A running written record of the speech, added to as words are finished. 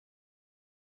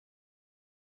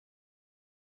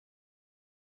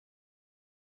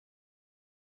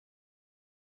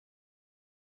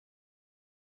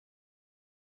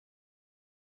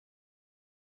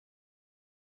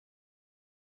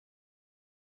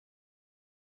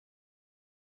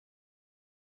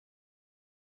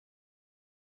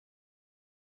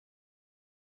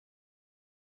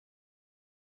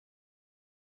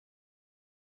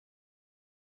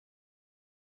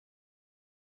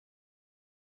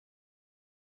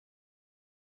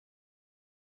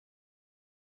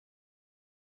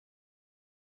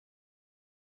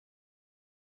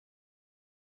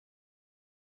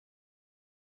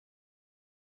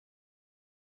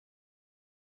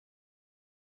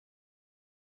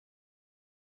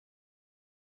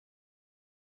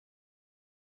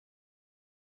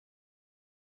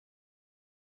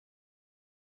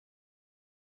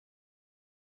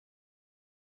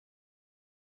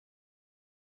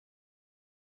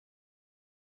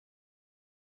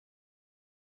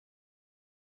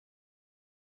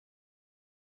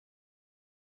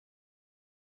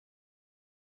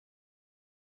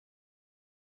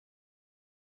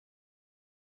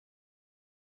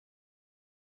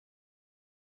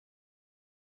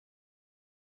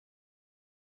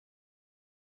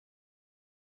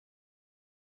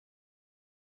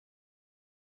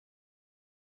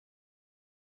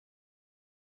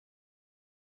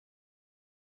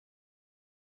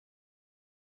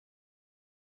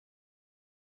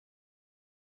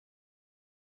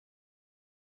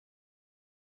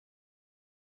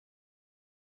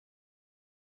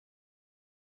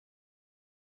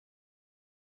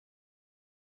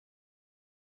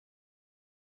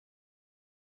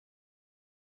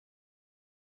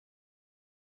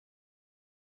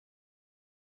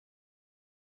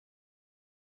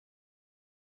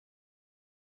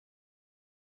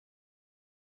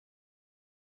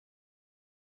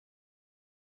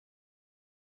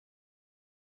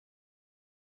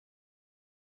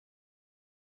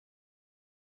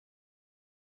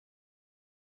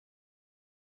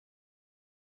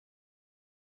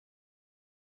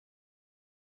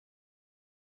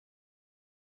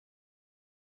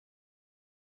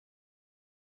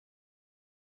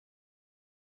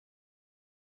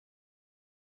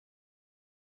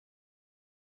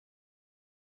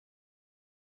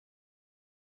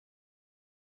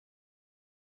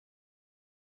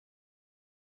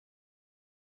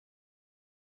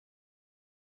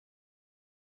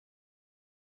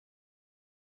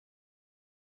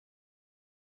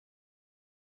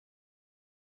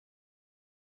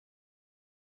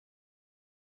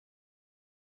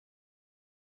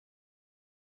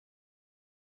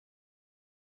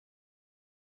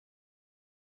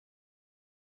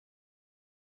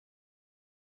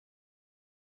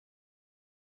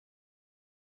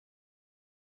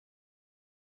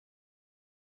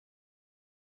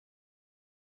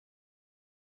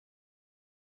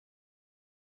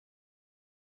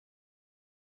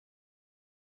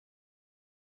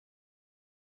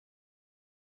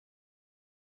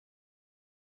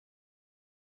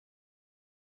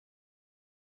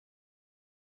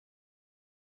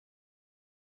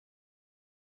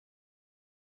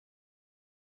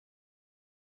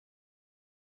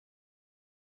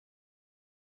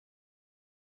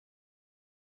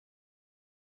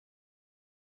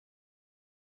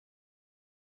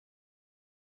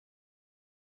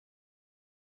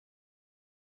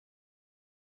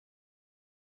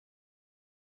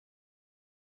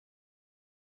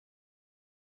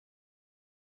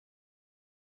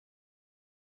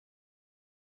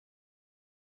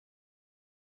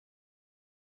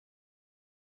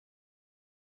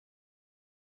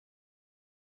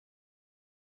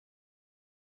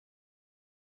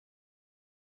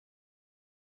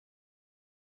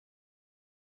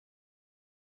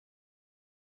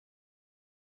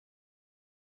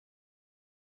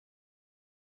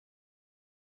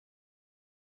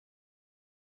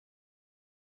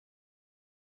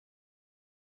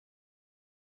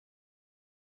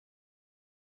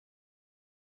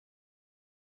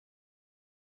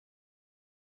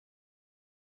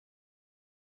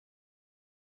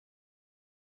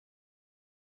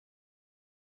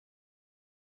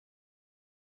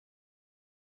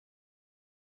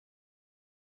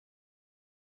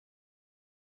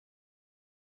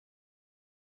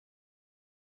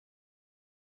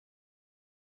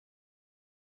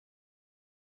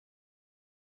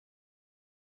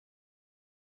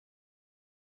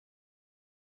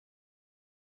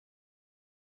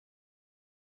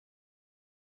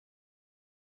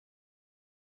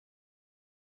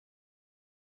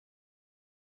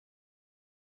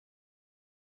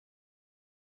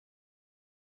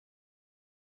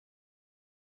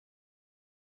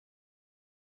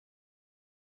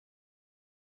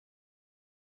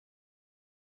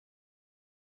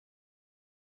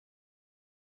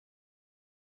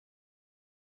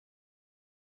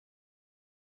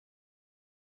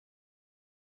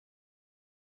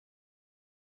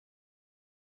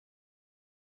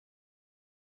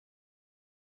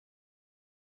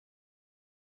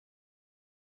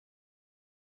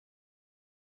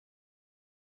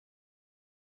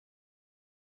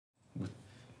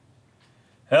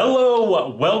Hello,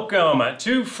 welcome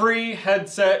to Free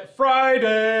Headset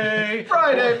Friday.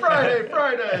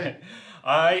 Friday.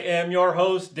 I am your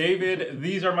host, David.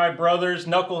 These are my brothers,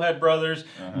 Knucklehead brothers,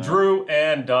 Drew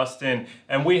and Dustin.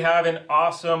 And we have an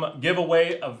awesome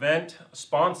giveaway event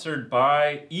sponsored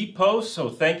by EPOS. So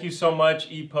thank you so much,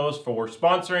 EPOS, for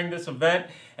sponsoring this event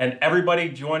and everybody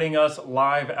joining us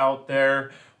live out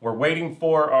there. We're waiting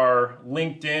for our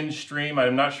LinkedIn stream.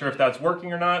 I'm not sure if that's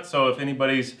working or not. So if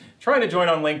anybody's trying to join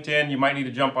on LinkedIn, you might need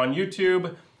to jump on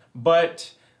YouTube.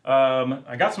 But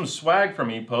I got some swag from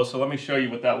EPOS, so let me show you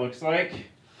what that looks like.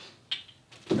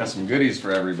 Got some goodies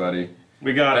for everybody.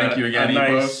 We got Thank you again, a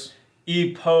nice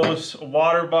EPOS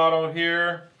water bottle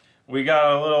here. We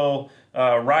got a little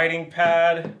writing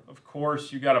pad. Of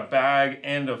course, you got a bag,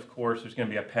 and of course, there's gonna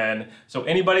be a pen. So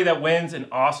anybody that wins an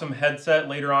awesome headset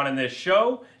later on in this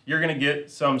show, you're gonna get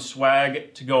some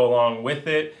swag to go along with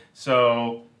it.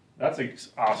 So that's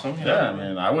awesome. Yeah, I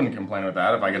mean, I wouldn't complain with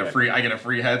that. If I get a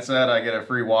free headset, I get a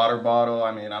free water bottle.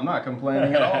 I mean, I'm not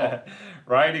complaining at all.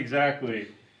 Right, exactly.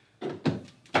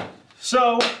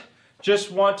 So,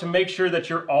 just want to make sure that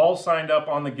you're all signed up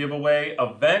on the giveaway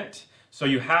event. So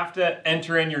you have to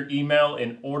enter in your email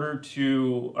in order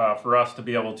to for us to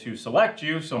be able to select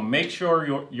you. So make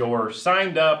sure you're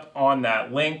signed up on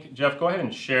that link. Jeff, go ahead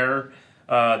and share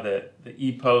the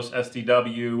EPOS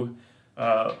SDW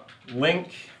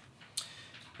link.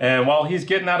 And while he's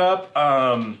getting that up,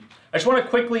 I just want to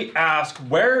quickly ask,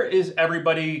 where is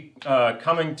everybody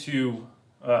coming to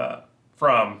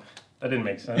from? That didn't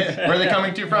make sense. Where are they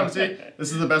coming to from? See,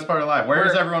 this is the best part of life. Where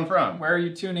is everyone from? Where are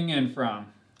you tuning in from?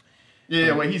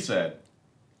 Yeah, what he said.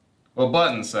 What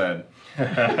Button said.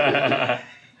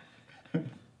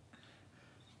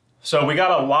 So we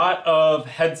got a lot of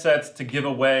headsets to give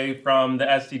away from the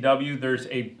SDW. There's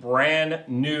a brand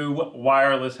new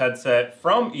wireless headset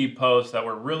from EPOS that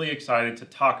we're really excited to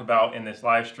talk about in this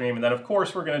live stream. And then of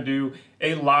course we're gonna do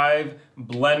a live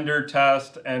blender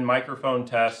test and microphone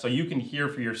test so you can hear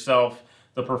for yourself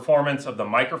the performance of the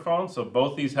microphone. So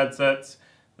both these headsets,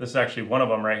 this is actually one of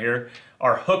them right here,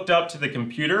 are hooked up to the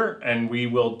computer, and we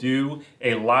will do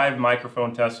a live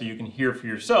microphone test so you can hear for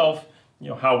yourself, you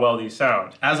know, how well these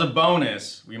sound. As a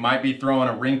bonus, we might be throwing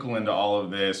a wrinkle into all of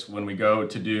this when we go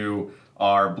to do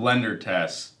our blender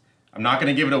tests. I'm not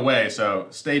going to give it away, so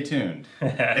stay tuned.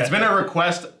 It's been a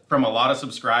request from a lot of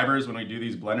subscribers when we do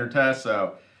these blender tests,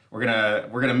 so we're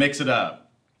gonna mix it up.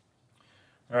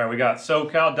 All right, we got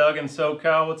SoCal, Doug in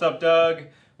SoCal. What's up, Doug?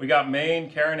 We got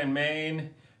Maine, Karen in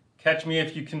Maine. Catch me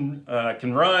if you can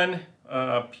run.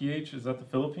 PH, is that the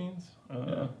Philippines?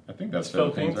 Yeah, I think that's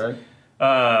Philippines, right?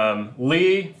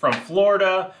 Lee from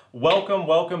Florida,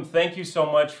 welcome. Thank you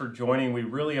so much for joining. We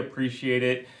really appreciate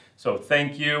it. So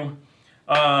thank you.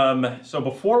 So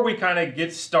before we kind of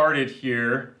get started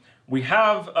here, we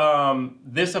have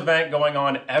this event going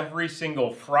on every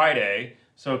single Friday.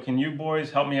 So can you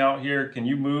boys help me out here? Can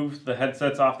you move the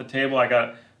headsets off the table? I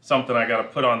got something I got to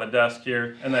put on the desk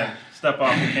here, and then step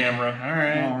off the camera. All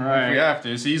right. If we have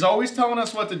to. So he's always telling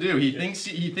us what to do. He thinks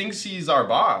he's our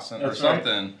boss or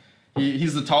something. Right.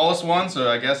 He's the tallest one, so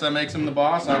I guess that makes him the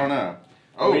boss. I don't know.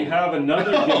 Oh, we have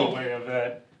another giveaway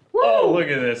event. Woo! Oh, look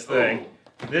at this thing.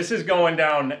 This is going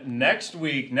down next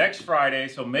week, next Friday.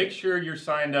 So make sure you're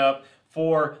signed up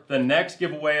for the next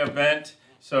giveaway event.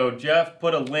 So Jeff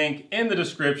put a link in the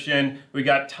description. We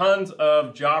got tons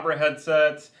of Jabra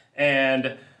headsets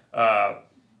and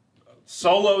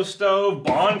solo stove,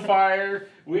 bonfire.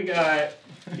 We got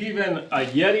even a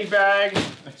Yeti bag.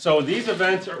 So these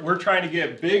events, we're trying to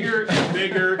get bigger and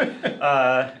bigger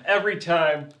every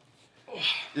time.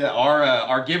 Yeah,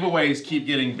 our giveaways keep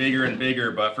getting bigger and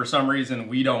bigger, but for some reason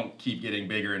we don't keep getting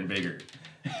bigger and bigger.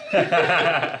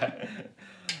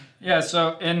 Yeah,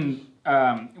 so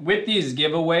with these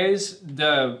giveaways,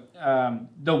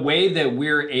 the way that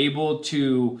we're able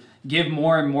to give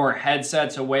more and more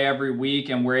headsets away every week,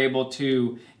 and we're able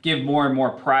to give more and more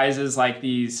prizes like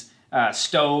these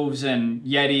stoves and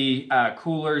Yeti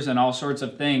coolers and all sorts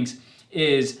of things,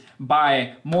 is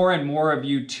by more and more of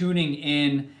you tuning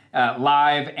in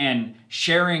live and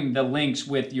sharing the links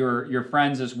with your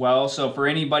friends as well. So for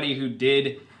anybody who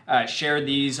did share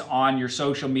these on your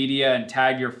social media and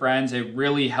tag your friends, it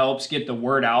really helps get the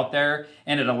word out there,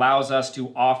 and it allows us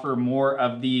to offer more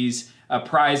of these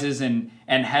prizes and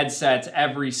headsets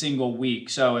every single week.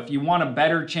 So if you want a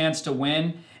better chance to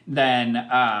win, then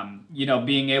you know,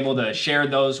 being able to share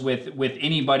those with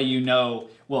anybody you know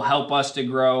will help us to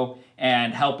grow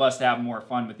and help us to have more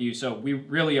fun with you. So we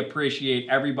really appreciate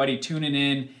everybody tuning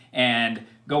in and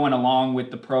going along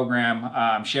with the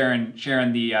program,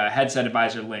 sharing the Headset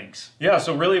Advisor links. Yeah,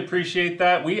 so really appreciate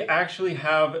that. We actually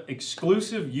have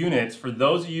exclusive units for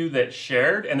those of you that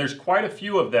shared, and there's quite a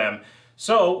few of them.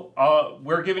 So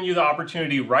we're giving you the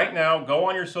opportunity right now. Go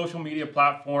on your social media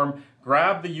platform,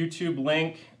 grab the YouTube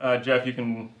link. Jeff, you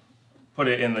can put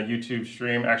it in the YouTube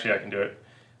stream. Actually, I can do it.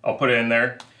 I'll put it in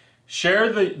there.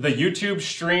 Share the YouTube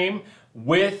stream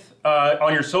with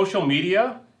on your social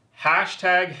media,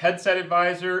 hashtag Headset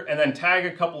Advisor, and then tag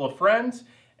a couple of friends.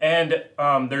 And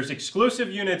there's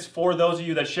exclusive units for those of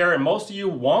you that share, and most of you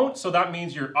won't, so that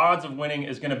means your odds of winning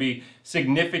is going to be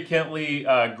significantly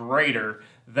greater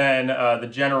than the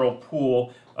general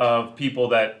pool of people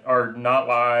that are not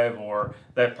live or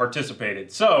that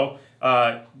participated. So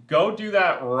go do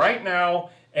that right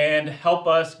now and help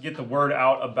us get the word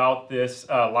out about this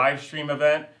live stream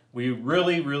event. We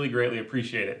really, really greatly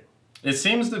appreciate it. It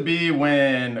seems to be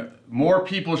when more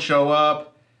people show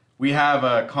up, we have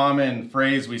a common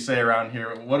phrase we say around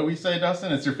here. What do we say,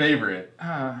 Dustin? It's your favorite.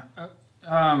 Oh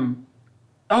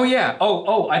yeah.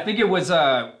 Oh, I think it was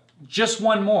just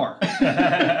one more.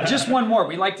 Just one more.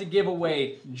 We like to give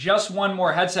away just one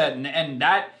more headset, and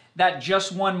that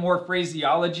just one more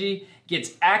phraseology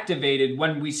gets activated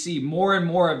when we see more and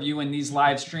more of you in these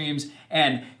live streams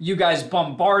and you guys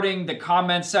bombarding the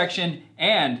comment section.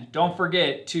 And don't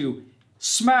forget to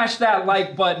smash that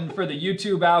like button for the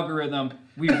YouTube algorithm.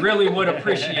 We really would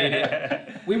appreciate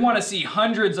it. We want to see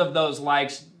hundreds of those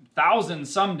likes,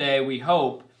 thousands someday, we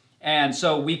hope. And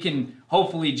so we can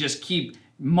hopefully just keep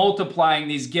multiplying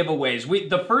these giveaways.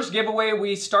 The first giveaway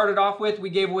we started off with, we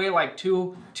gave away like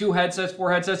two headsets,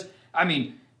 4 headsets. I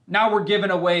mean, now we're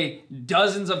giving away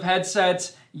dozens of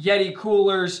headsets, Yeti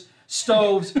coolers,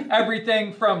 stoves,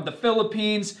 everything from the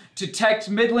Philippines to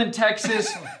Midland,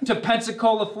 Texas to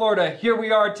Pensacola, Florida. Here we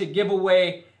are to give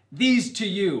away these to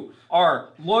you, our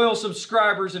loyal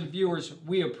subscribers and viewers.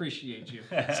 We appreciate you.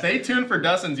 Stay tuned for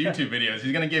Dustin's YouTube videos.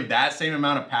 He's going to give that same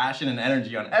amount of passion and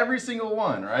energy on every single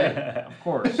one, right? Of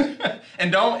course.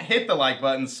 And don't hit the like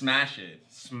button, smash it.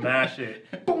 Smash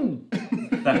it. Boom.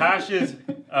 The hash is,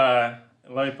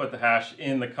 let me put the hash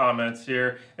in the comments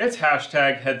here. It's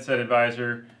hashtag Headset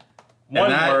Advisor. One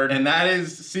word. And that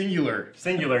is singular.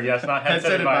 Singular, yes, not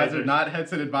Headset Advisor. Not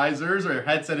Headset Advisors or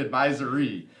Headset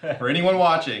Advisory. For anyone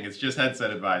watching, it's just Headset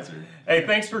Advisor. Hey,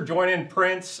 thanks for joining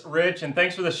Prince, Rich, and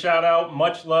thanks for the shout out.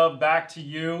 Much love back to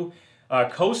you.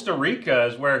 Costa Rica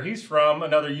is where he's from,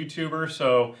 another YouTuber,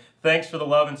 so thanks for the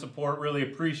love and support. Really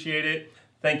appreciate it.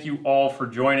 Thank you all for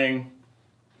joining.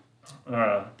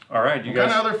 All right, you guys.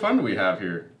 What kind of other fun do we have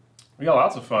here? We got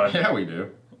lots of fun. Yeah, we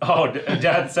do. Oh,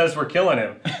 Dad says we're killing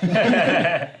him.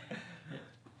 Yeah,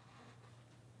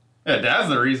 Dad's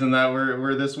the reason that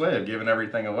we're this way of giving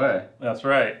everything away. That's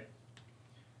right.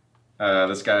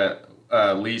 This guy,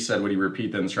 Lee, said, would you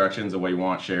repeat the instructions of what you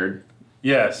want shared?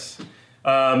 Yes.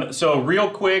 So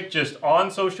real quick, just on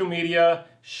social media,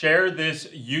 share this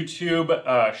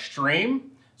YouTube stream.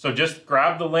 So just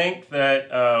grab the link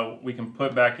that we can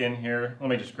put back in here. Let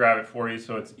me just grab it for you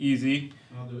so it's easy.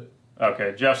 I'll do it.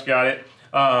 Okay, Jeff's got it.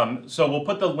 So we'll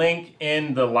put the link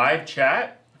in the live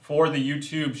chat for the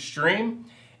YouTube stream,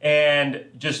 and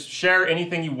just share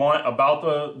anything you want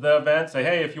about the event. Say,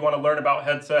 hey, if you want to learn about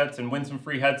headsets and win some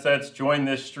free headsets, join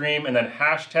this stream, and then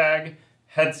hashtag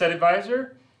Headset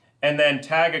Advisor, and then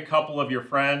tag a couple of your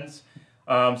friends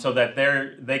so that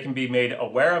they can be made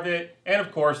aware of it, and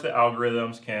of course the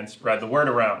algorithms can spread the word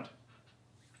around.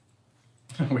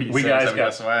 we guys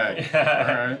got swag. Yeah.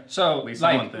 All right. So,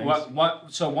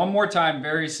 so one more time,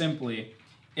 very simply,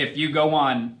 if you go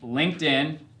on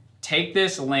LinkedIn, take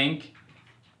this link,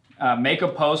 make a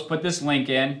post, put this link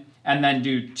in, and then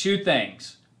do 2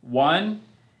 things. 1,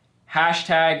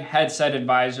 hashtag Headset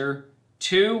Advisor.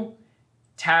 2,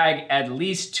 tag at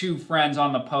least 2 friends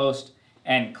on the post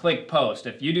and click post.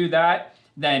 If you do that,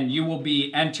 then you will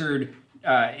be entered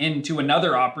into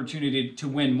another opportunity to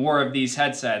win more of these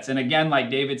headsets. And again, like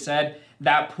David said,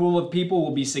 that pool of people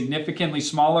will be significantly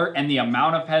smaller, and the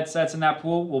amount of headsets in that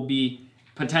pool will be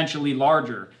potentially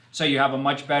larger. So you have a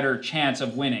much better chance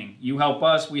of winning. You help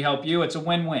us, we help you. It's a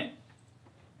win-win.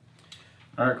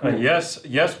 All right, cool.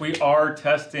 Yes, we are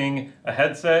testing a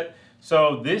headset.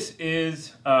 So this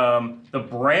is the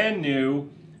brand new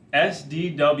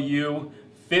SDW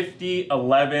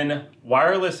 5011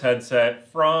 wireless headset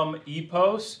from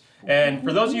EPOS. And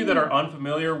for those of you that are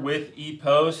unfamiliar with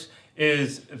EPOS,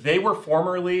 they were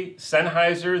formerly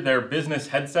Sennheiser, their business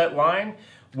headset line,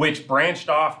 which branched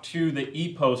off to the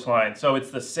EPOS line. So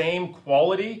it's the same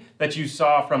quality that you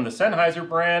saw from the Sennheiser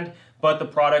brand, but the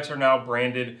products are now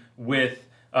branded with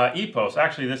EPOS.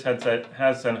 Actually, this headset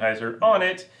has Sennheiser on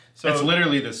it. So it's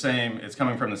literally the same. It's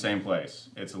coming from the same place.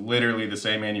 It's literally the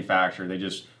same manufacturer. They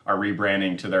just are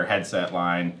rebranding to their headset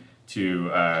line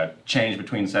to change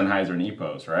between Sennheiser and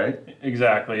EPOS, right?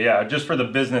 Exactly, yeah. Just for the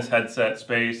business headset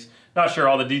space. Not sure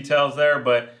all the details there,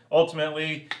 but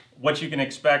ultimately what you can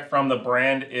expect from the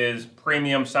brand is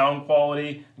premium sound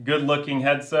quality, good looking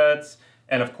headsets,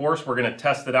 and of course we're going to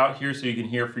test it out here so you can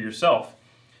hear for yourself.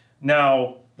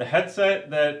 Now, the headset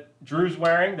that Drew's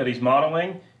wearing, that he's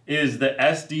modeling, is the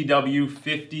SDW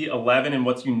 5011, and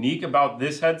what's unique about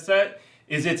this headset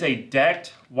is it's a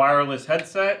DECT wireless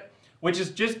headset, which is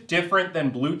just different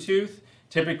than Bluetooth.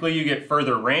 Typically you get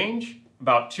further range,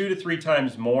 about 2 to 3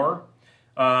 times more.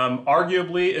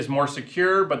 Arguably is more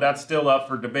secure, but that's still up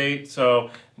for debate.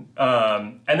 So,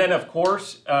 and then of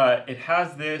course, it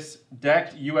has this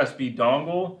DECT USB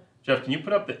dongle. Jeff, can you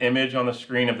put up the image on the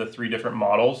screen of the 3 different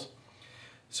models?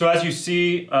 So as you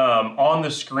see on the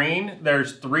screen,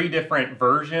 there's 3 different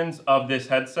versions of this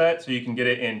headset. So you can get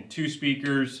it in 2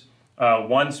 speakers,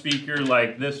 1 speaker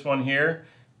like this one here,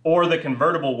 or the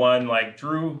convertible one like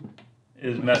Drew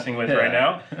is messing with right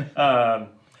now.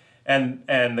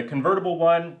 And the convertible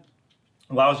one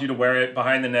allows you to wear it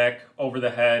behind the neck, over the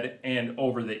head, and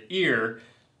over the ear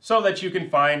so that you can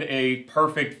find a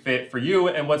perfect fit for you.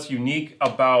 And what's unique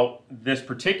about this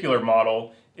particular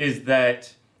model is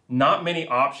that not many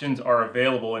options are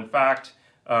available. In fact,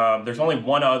 there's only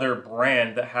one other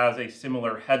brand that has a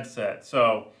similar headset.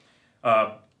 So,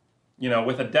 you know,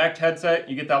 with a DECT headset,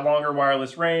 you get that longer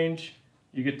wireless range.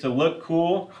 You get to look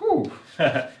cool. Whew.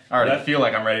 I already feel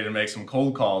like I'm ready to make some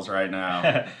cold calls right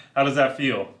now. How does that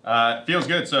feel? It feels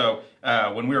good. So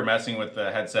when we were messing with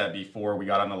the headset before we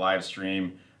got on the live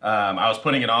stream, I was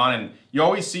putting it on, and you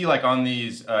always see like on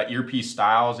these earpiece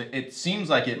styles, it seems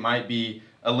like it might be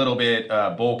a little bit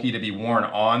bulky to be worn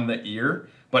on the ear,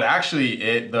 but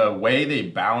actually the way they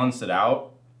balanced it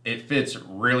out, it fits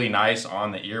really nice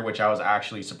on the ear, which I was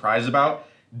actually surprised about.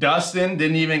 Dustin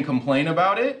didn't even complain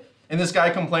about it. And this guy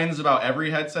complains about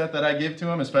every headset that I give to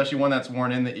him, especially one that's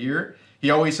worn in the ear. He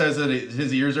always says that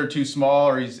his ears are too small,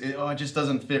 or it just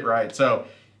doesn't fit right. So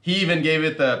he even gave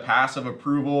it the pass of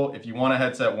approval. If you want a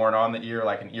headset worn on the ear,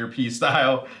 like an earpiece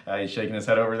style, he's shaking his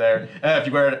head over there.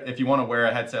 If you want to wear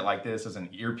a headset like this as an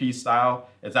earpiece style,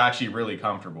 it's actually really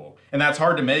comfortable. And that's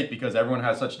hard to make because everyone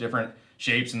has such different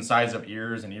shapes and size of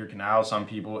ears and ear canals. Some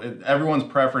people, everyone's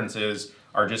preferences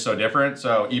are just so different.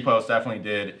 So EPOS definitely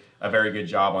did a very good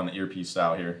job on the earpiece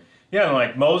style here. Yeah, and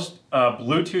like most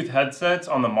Bluetooth headsets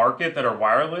on the market that are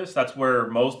wireless, that's where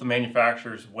most of the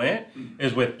manufacturers went,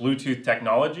 is with Bluetooth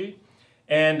technology.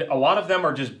 And a lot of them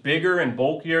are just bigger and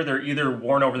bulkier. They're either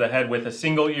worn over the head with a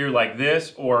single ear like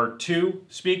this, or 2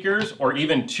 speakers, or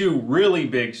even 2 really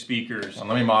big speakers. Well,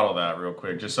 let me model that real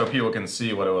quick, just so people can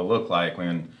see what it would look like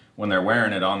when they're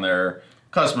wearing it on their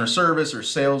customer service or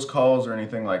sales calls or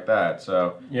anything like that.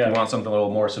 So if you want something a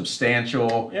little more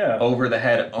substantial, over the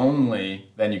head only,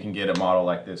 then you can get a model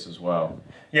like this as well.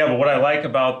 Yeah, but what I like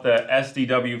about the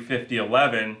SDW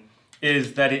 5011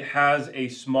 is that it has a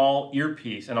small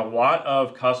earpiece, and a lot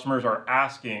of customers are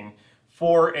asking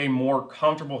for a more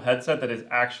comfortable headset that is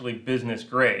actually business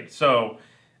grade. So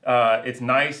it's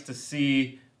nice to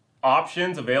see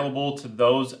options available to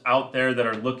those out there that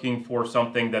are looking for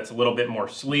something that's a little bit more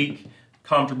sleek,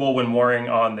 comfortable when wearing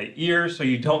on the ears so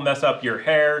you don't mess up your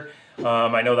hair.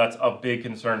 I know that's a big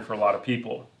concern for a lot of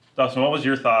people. Dustin, what was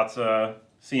your thoughts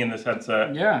seeing this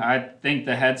headset? Yeah, I think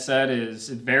the headset is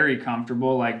very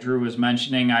comfortable. Like Drew was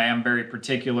mentioning, I am very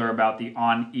particular about the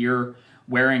on-ear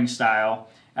wearing style.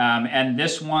 And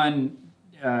this one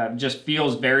just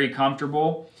feels very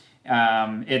comfortable.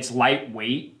 It's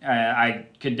lightweight. I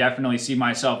could definitely see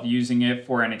myself using it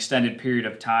for an extended period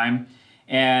of time.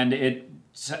 And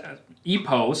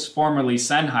EPOS, formerly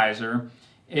Sennheiser,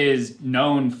 is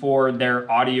known for their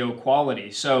audio quality.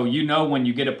 So you know when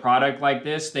you get a product like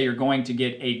this that you're going to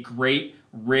get a great,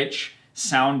 rich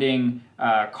sounding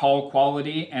call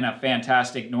quality and a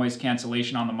fantastic noise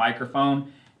cancellation on the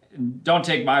microphone. Don't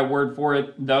take my word for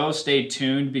it though, stay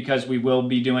tuned because we will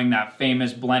be doing that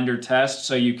famous blender test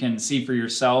so you can see for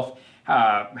yourself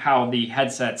how the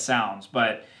headset sounds.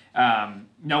 But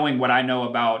knowing what I know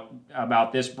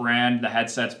about this brand, the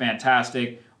headset's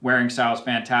fantastic, wearing style is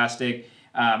fantastic.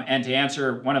 And to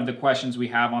answer one of the questions we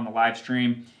have on the live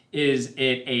stream, is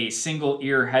it a single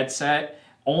ear headset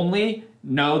only?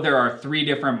 No, there are 3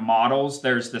 different models.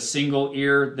 There's the single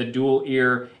ear, the dual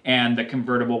ear, and the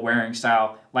convertible wearing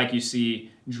style like you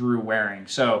see Drew wearing.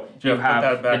 So you have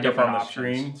put that back the up on the options.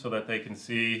 screen so that they can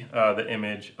see the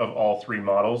image of all 3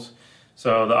 models.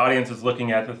 So the audience is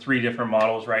looking at the 3 different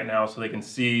models right now so they can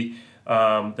see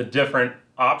the different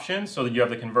options. So that you have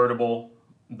the convertible,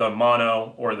 the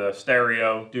mono or the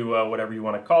stereo, duo, whatever you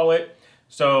want to call it.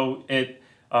 So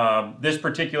this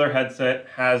particular headset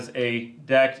has a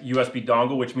DECT USB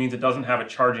dongle, which means it doesn't have a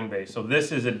charging base. So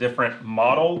this is a different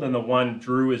model than the one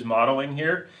Drew is modeling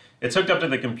here. It's hooked up to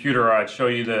the computer. I'd show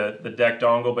you the DECT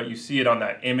dongle, but you see it on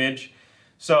that image.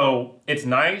 So it's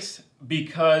nice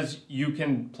because you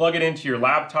can plug it into your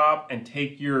laptop and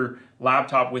take your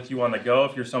laptop with you on the go.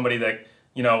 If you're somebody that,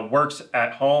 you know, works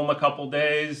at home a couple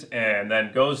days and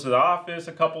then goes to the office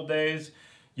a couple days,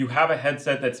 you have a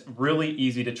headset that's really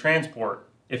easy to transport.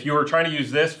 If you were trying to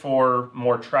use this for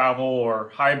more travel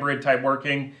or hybrid type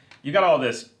working, you got all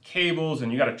this cables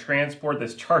and you got to transport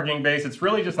this charging base. It's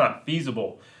really just not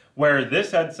feasible. Where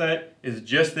this headset is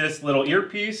just this little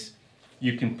earpiece,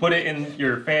 you can put it in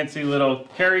your fancy little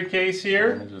carry case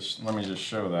here. Let me just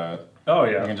show that. Oh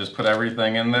yeah. You can just put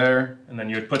everything in there. And then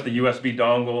you would put the USB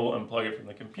dongle and plug it from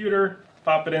the computer,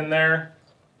 pop it in there.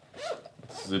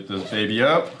 Zip this baby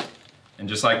up. And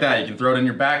just like that, you can throw it in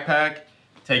your backpack,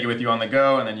 take it with you on the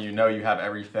go, and then you know you have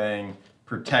everything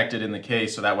protected in the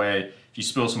case, so that way if you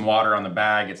spill some water on the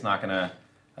bag, it's not gonna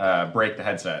break the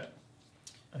headset.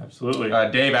 Absolutely.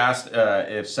 Dave asked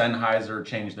if Sennheiser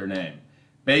changed their name.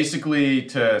 Basically,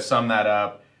 to sum that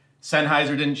up,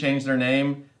 Sennheiser didn't change their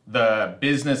name. The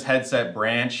business headset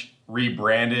branch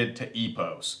rebranded to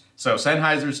EPOS. So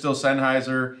Sennheiser is still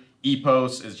Sennheiser.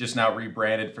 EPOS is just now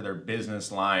rebranded for their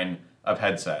business line of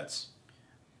headsets.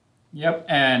 Yep,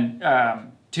 and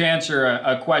to answer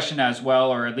a question as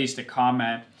well, or at least a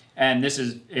comment, and this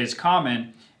is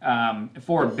common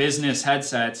for business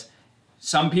headsets.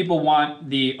 Some people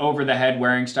want the over-the-head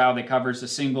wearing style that covers a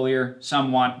single ear.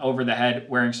 Some want over-the-head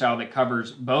wearing style that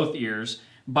covers both ears.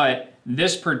 But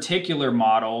this particular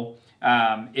model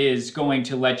is going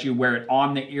to let you wear it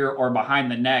on the ear or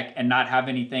behind the neck and not have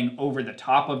anything over the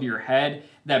top of your head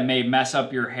that may mess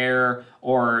up your hair,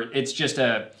 or it's just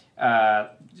a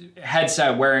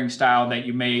headset wearing style that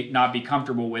you may not be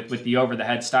comfortable with the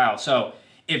over-the-head style. So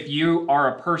if you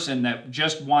are a person that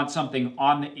just wants something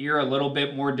on the ear a little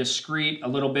bit more discreet, a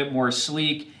little bit more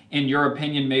sleek, in your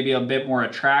opinion, maybe a bit more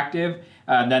attractive,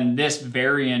 then this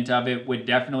variant of it would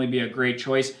definitely be a great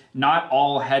choice. Not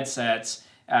all headsets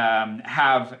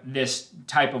have this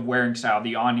type of wearing style,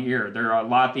 the on-ear. There are a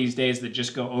lot these days that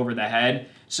just go over the head.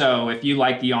 So if you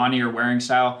like the on-ear wearing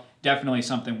style, definitely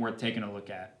something worth taking a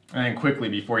look at. And quickly,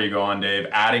 before you go on, Dave,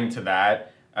 adding to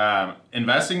that,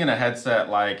 investing in a headset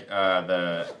like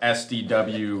the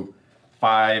SDW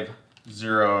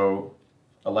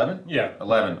 5011? Yeah.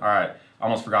 11, all right.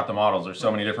 Almost forgot the models. There's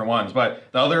so many different ones.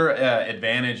 But the other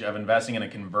advantage of investing in a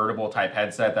convertible type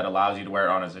headset that allows you to wear it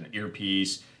on as an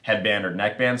earpiece, headband, or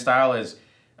neckband style is,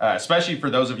 especially for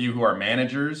those of you who are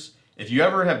managers, if you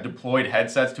ever have deployed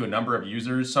headsets to a number of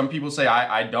users, some people say,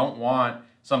 I don't want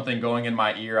something going in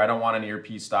my ear. I don't want an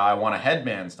earpiece style. I want a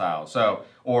headband style. So,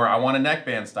 or I want a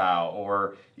neckband style,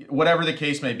 or whatever the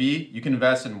case may be. You can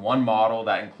invest in one model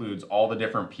that includes all the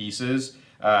different pieces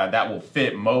that will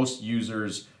fit most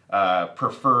users'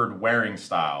 preferred wearing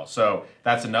style. So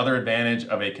that's another advantage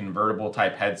of a convertible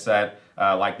type headset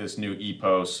like this new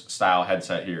EPOS style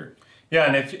headset here. Yeah,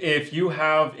 and if you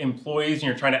have employees and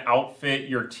you're trying to outfit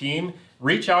your team,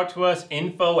 reach out to us,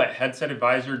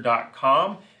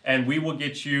 info@headsetadvisor.com, and we will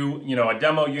get you, a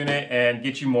demo unit and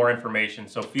get you more information.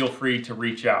 So feel free to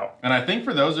reach out. And I think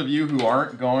for those of you who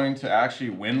aren't going to actually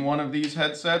win one of these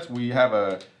headsets, we have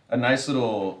a nice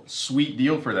little sweet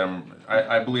deal for them.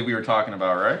 I believe we were talking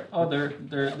about, right? Oh,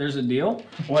 there's a deal?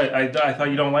 What? I thought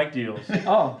you don't like deals.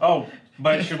 Oh,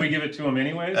 but should we give it to them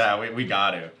anyways? Yeah, we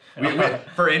got to.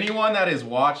 For anyone that is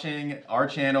watching our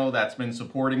channel that's been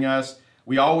supporting us,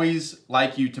 we always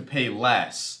like you to pay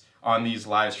less on these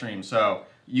live streams. So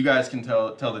you guys can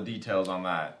tell the details on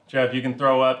that. Jeff, you can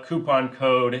throw up coupon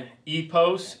code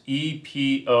EPOS,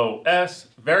 EPOS.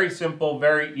 Very simple,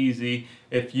 very easy.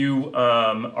 If you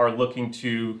are looking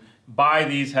to buy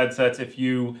these headsets, if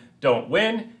you don't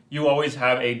win, you always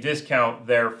have a discount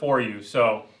there for you.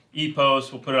 So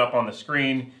EPOS, we'll put it up on the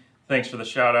screen. Thanks for the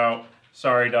shout out.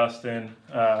 Sorry, Dustin.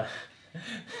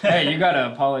 Hey, you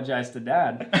gotta apologize to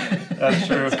Dad. That's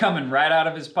true. It's coming right out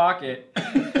of his pocket.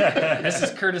 This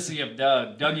is courtesy of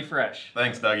Doug. Dougie Fresh.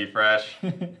 Thanks, Dougie Fresh.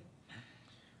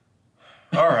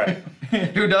 All right.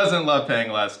 Who doesn't love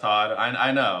paying less, Todd?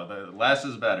 I know. The less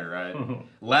is better, right?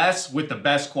 Less with the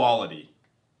best quality.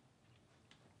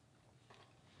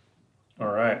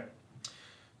 All right.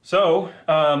 So,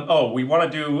 we want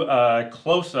to do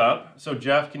close up. So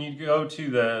Jeff, can you go to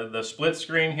the split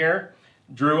screen here?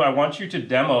 Drew, I want you to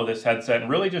demo this headset and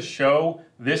really just show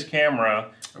this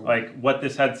camera like what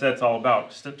this headset's all about.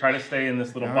 Just try to stay in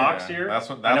this little box here. That's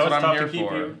what I'm here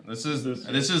for. This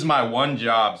is my one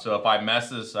job. So if I mess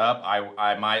this up,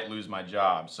 I might lose my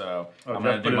job. So I'm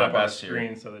going to do my best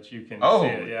here. So that you can see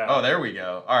it. Yeah. Oh, there we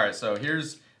go. All right. So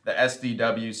here's the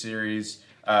SDW series.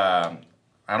 I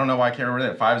don't know why I can't remember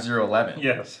that. 5011.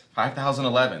 Yes.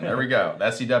 5011. There we go. The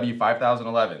SDW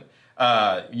 5011.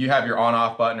 You have your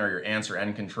on-off button or your answer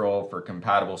end control for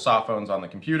compatible soft phones on the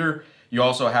computer. You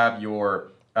also have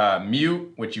your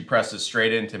mute, which you press this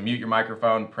straight in to mute your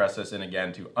microphone, press this in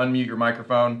again to unmute your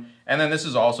microphone, and then this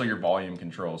is also your volume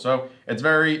control. So it's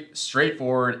very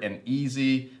straightforward and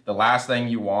easy. The last thing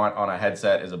you want on a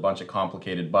headset is a bunch of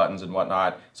complicated buttons and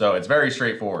whatnot. So it's very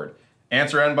straightforward.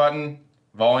 Answer end button,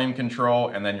 volume control,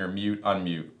 and then your mute,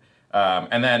 unmute.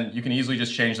 And then you can easily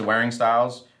just change the wearing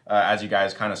styles. As you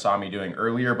guys kind of saw me doing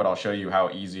earlier, but I'll show you how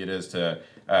easy it is to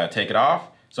take it off.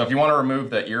 So if you want to remove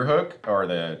the ear hook or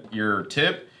the ear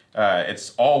tip,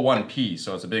 it's all one piece.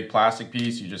 So it's a big plastic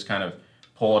piece. You just kind of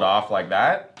pull it off like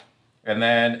that. And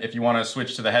then if you want to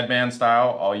switch to the headband style,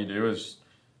 all you do is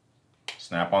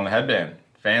snap on the headband.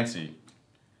 Fancy.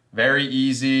 Very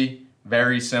easy,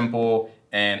 very simple,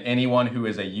 and anyone who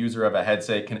is a user of a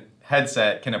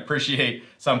headset can appreciate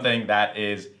something that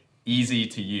is easy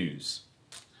to use.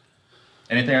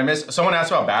 Anything I missed? Someone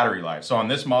asked about battery life. So on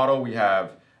this model, we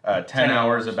have 10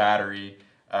 hours of battery.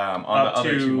 On the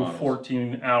other two models,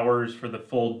 14 hours for the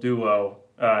full Duo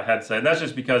headset. And that's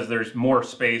just because there's more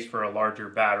space for a larger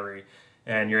battery,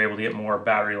 and you're able to get more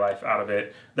battery life out of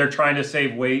it. They're trying to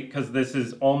save weight because this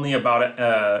is only about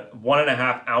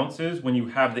 1.5 ounces when you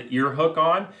have the ear hook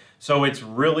on. So it's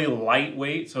really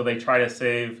lightweight. So they try to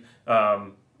save,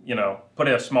 put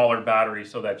a smaller battery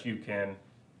so that you can,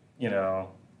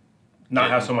 not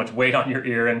have so much weight on your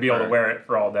ear and be able to wear it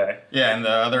for all day. Yeah, and the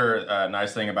other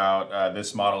nice thing about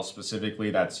this model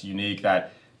specifically that's unique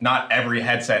that not every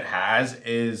headset has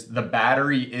is the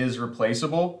battery is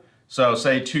replaceable. So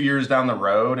say 2 years down the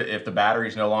road, if the battery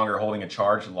is no longer holding a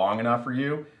charge long enough for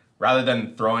you, rather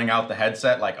than throwing out the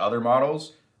headset like other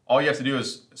models, all you have to do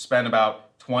is spend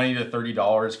about $20 to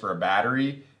 $30 for a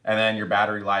battery, and then your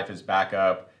battery life is back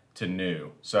up to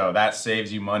new. So that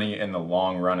saves you money in the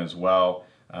long run as well.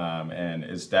 And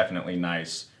is definitely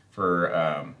nice for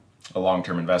a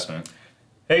long-term investment.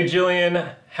 Hey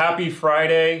Jillian, happy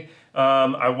Friday.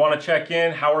 I want to check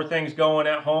in. How are things going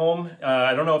at home?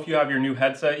 I don't know if you have your new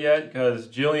headset yet because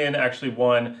Jillian actually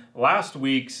won last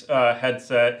week's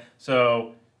headset.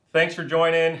 So thanks for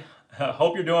joining.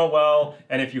 Hope you're doing well.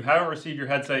 And if you haven't received your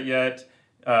headset yet,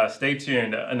 stay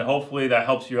tuned, and hopefully that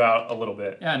helps you out a little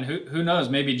bit. Yeah, and who knows,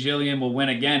 maybe Jillian will win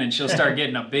again and she'll start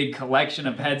getting a big collection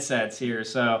of headsets here.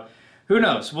 So who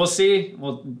knows? We'll see.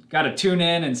 We'll got to tune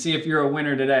in and see if you're a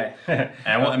winner today.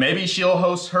 And maybe she'll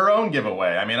host her own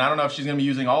giveaway. I mean, I don't know if she's going to be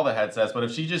using all the headsets, but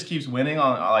if she just keeps winning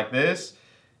on like this,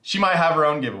 she might have her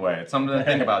own giveaway. It's something to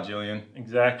think about, Jillian.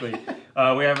 Exactly.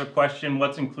 We have a question,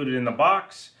 what's included in the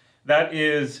box? That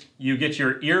is, you get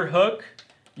your ear hook,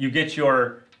 you get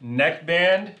your neck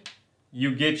band,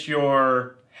 you get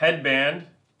your headband,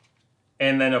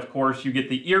 and then of course you get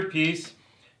the earpiece,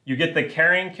 you get the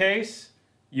carrying case,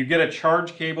 you get a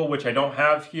charge cable, which I don't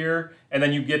have here, and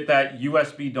then you get that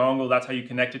USB dongle. That's how you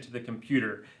connect it to the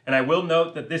computer. And I will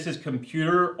note that this is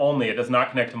computer only. It does not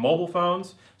connect to mobile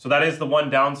phones. So that is the one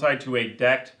downside to a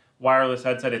DECT wireless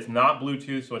headset. It's not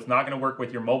Bluetooth, so it's not going to work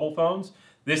with your mobile phones.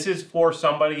 This is for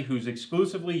somebody who's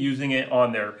exclusively using it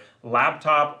on their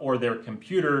laptop or their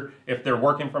computer if they're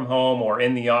working from home or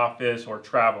in the office or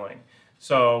traveling.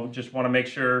 So just want to make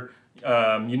sure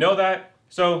you know that.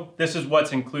 So this is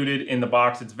what's included in the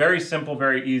box. It's very simple,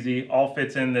 very easy, all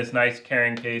fits in this nice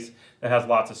carrying case that has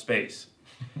lots of space.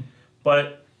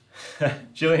 But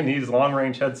Jillian needs a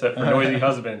long-range headset for noisy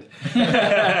husband.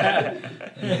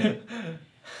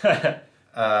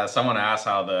 Someone asked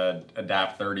how the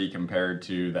Adapt 30 compared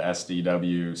to the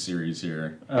SDW series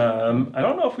here. I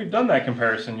don't know if we've done that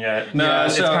comparison yet. No, yeah,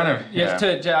 it's so, kind of... Yeah.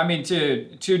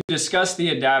 To discuss the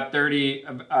Adapt 30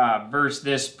 versus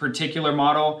this particular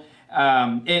model,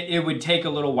 it would take a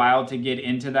little while to get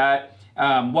into that.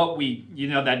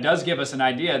 That does give us an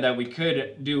idea that we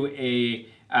could do a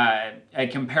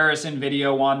comparison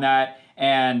video on that.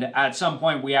 And at some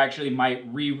point, we actually might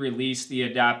re-release the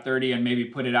Adapt 30 and maybe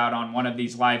put it out on one of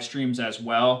these live streams as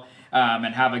well,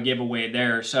 and have a giveaway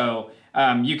there. So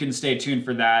you can stay tuned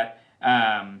for that.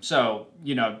 That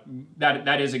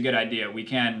is a good idea. We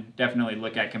can definitely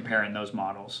look at comparing those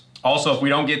models. Also, if we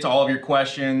don't get to all of your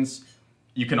questions,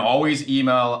 you can always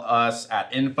email us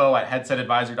at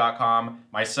info@headsetadvisor.com.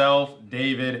 Myself,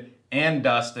 David, and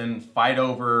Dustin fight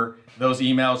over those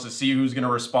emails to see who's going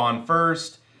to respond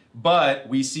first. But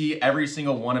we see every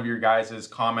single one of your guys'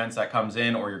 comments that comes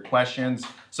in or your questions.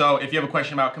 So if you have a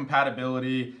question about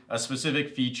compatibility, a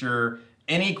specific feature,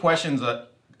 any questions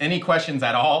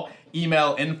at all,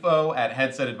 email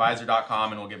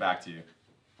info@headsetadvisor.com and we'll get back to you.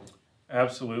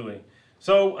 Absolutely.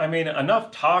 So, I mean,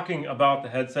 enough talking about the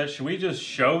headset. Should we just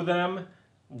show them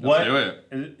what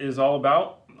it is all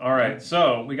about? All right.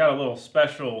 So we got a little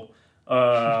special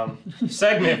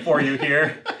segment for you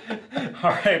here.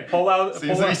 All right. Pull out.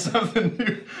 Seems like something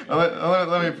new.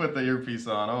 Let me put the earpiece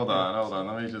on. Hold on.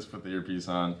 Let me just put the earpiece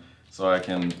on so I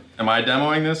can. Am I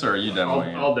demoing this or are you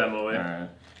demoing it? I'll demo it. All right.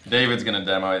 David's gonna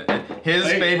demo it.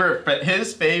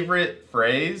 His favorite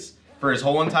phrase for his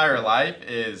whole entire life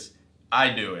is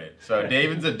 "I do it." So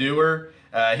David's a doer.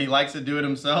 He likes to do it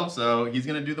himself, so he's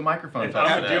gonna do the microphone. If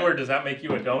I'm a doer, does that make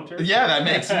you a don'ter? Yeah, that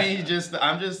makes me just.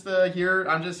 I'm just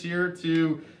here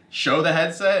to show the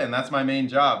headset, and that's my main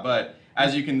job. But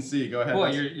as you can see, go ahead.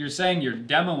 Well, you're saying you're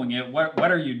demoing it.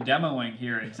 What are you demoing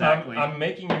here exactly? I'm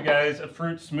making you guys a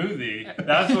fruit smoothie.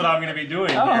 That's what I'm going to be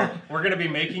doing here. We're going to be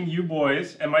making you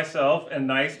boys and myself a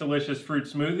nice, delicious fruit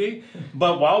smoothie.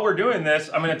 But while we're doing this,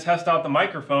 I'm going to test out the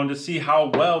microphone to see how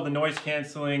well the noise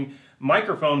canceling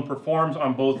microphone performs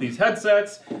on both these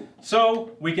headsets, so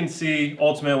we can see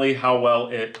ultimately how well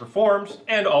it performs,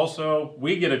 and also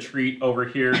we get a treat over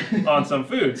here on some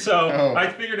food. So I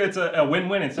figured it's a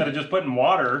win-win. Instead of just putting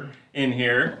water in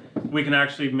here, we can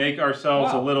actually make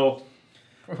ourselves a little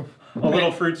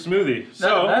fruit smoothie.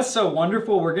 So that's so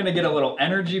wonderful. We're gonna get a little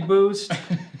energy boost.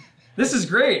 This is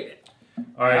great.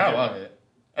 All right, I love it.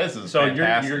 This is so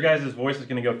fantastic. your guys' voice is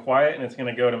gonna go quiet, and it's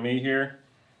gonna go to me here.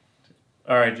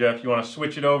 All right, Jeff, you want to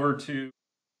switch it over to...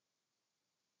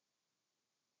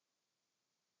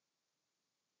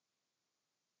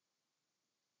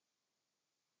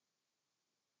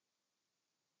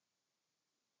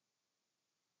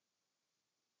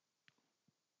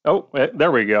 Oh,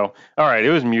 there we go. All right,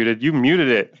 it was muted. You muted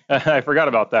it. I forgot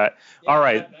about that. Yeah, all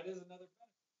right. That is another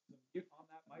mute on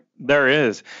that microphone. There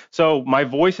is. So my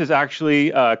voice is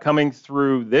actually coming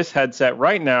through this headset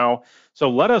right now. So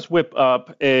let us whip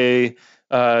up a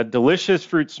delicious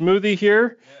fruit smoothie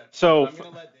here. Yeah, so I'm gonna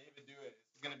let David do it.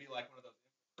 It's gonna be like one of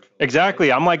those. Exactly.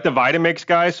 I'm like the Vitamix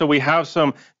guy. So we have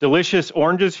some delicious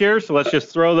oranges here. So let's just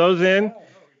throw those in.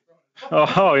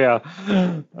 Oh yeah.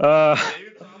 David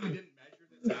probably didn't measure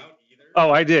this out either.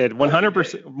 Oh, I did.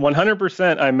 100%.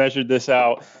 100%. I measured this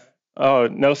out. Oh,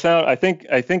 no sound. I think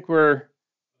we're.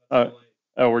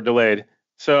 We're delayed.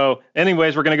 So,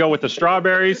 anyways, we're gonna go with the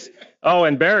strawberries. Oh,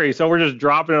 and berries. So we're just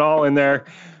dropping it all in there.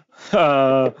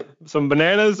 Some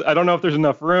bananas. I don't know if there's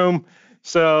enough room.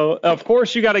 So of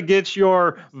course you got to get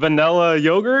your vanilla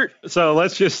yogurt. So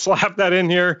let's just slap that in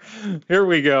here. Here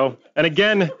we go. And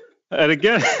again,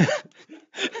 again,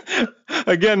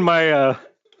 my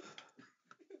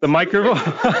the microphone.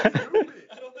 I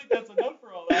don't think that's enough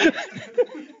for all that.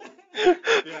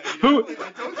 Who? I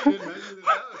told you to measure this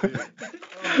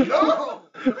out. No.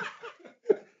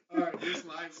 All right, this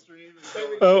live stream.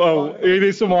 Oh, you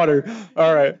need some water.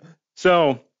 All right.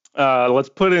 So let's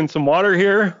put in some water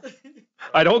here.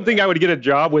 I don't think I would get a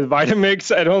job with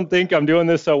Vitamix. I don't think I'm doing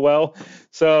this so well.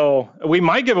 So we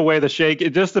might give away the shake. It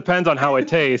just depends on how it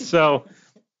tastes. So,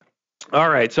 all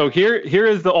right. So here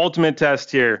is the ultimate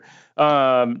test here.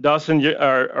 Dustin,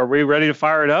 are we ready to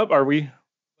fire it up? Are we?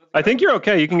 I think you're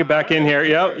okay. You can get back in here.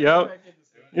 Yep.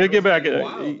 You get back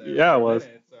in. Yeah, it was.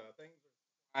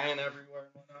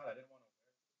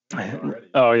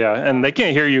 Oh yeah, and they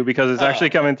can't hear you because it's actually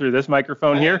coming through this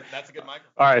microphone here. That's a good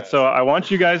microphone. All right, so I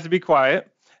want you guys to be quiet,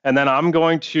 and then I'm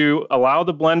going to allow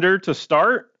the blender to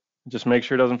start. Just make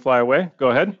sure it doesn't fly away. Go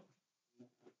ahead.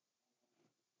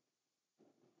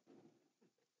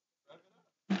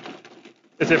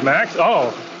 Is it max?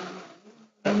 Oh,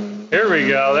 here we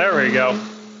go. There we go.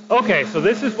 Okay, so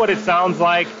this is what it sounds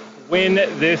like when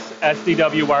this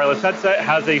SDW wireless headset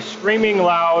has a screaming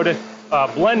loud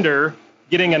blender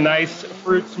getting a nice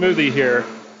fruit smoothie here.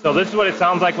 So this is what it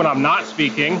sounds like when I'm not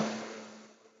speaking.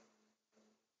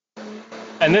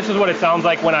 And this is what it sounds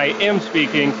like when I am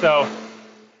speaking. So,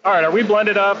 all right, are we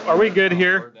blended up? Are we good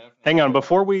here? Hang on,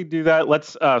 before we do that,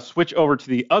 let's switch over to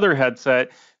the other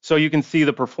headset so you can see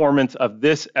the performance of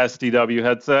this SDW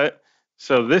headset.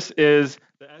 So this is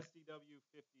the SDW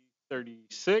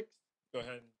 5036. Go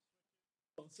ahead.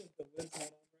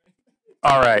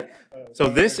 All right, so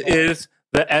this is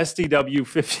the SDW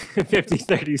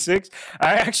 5036.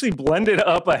 I actually blended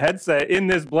up a headset in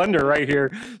this blender right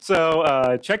here.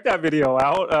 So check that video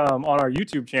out on our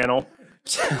YouTube channel.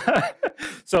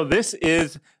 So this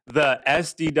is the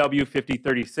SDW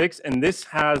 5036, and this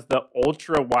has the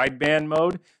ultra wideband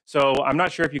mode. So I'm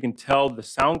not sure if you can tell the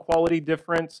sound quality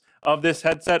difference of this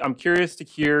headset. I'm curious to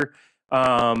hear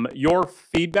your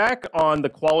feedback on the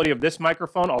quality of this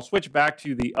microphone. I'll switch back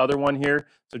to the other one here.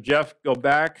 So Jeff, go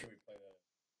back.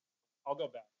 I'll go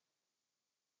back.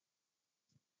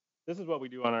 This is what we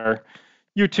do on our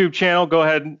YouTube channel. Go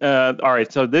ahead. All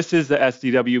right, so this is the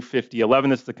SDW 5011.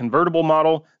 This is the convertible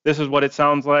model. This is what it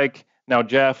sounds like. Now,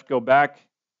 Jeff, go back.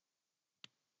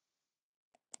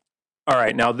 All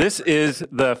right, now this is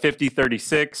the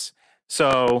 5036.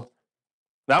 So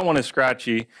that one is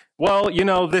scratchy. Well, you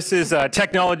know, this is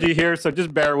technology here, so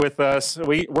just bear with us.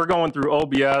 We're going through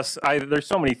OBS. There's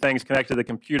so many things connected to the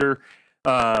computer.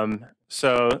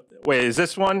 So wait, is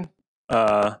this one?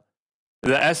 The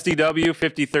SDW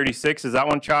 5036, is that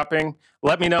one chopping?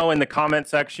 Let me know in the comment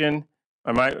section.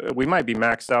 We might be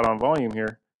maxed out on volume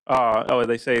here. Oh,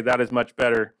 they say that is much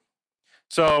better.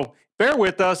 So bear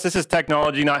with us. This is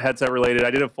technology, not headset related.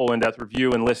 I did a full in-depth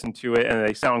review and listened to it, and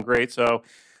they sound great. So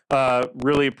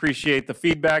really appreciate the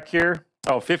feedback here.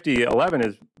 Oh, 5011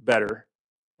 is better.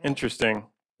 Interesting.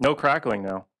 No crackling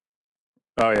now.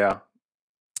 Oh, yeah.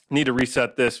 Need to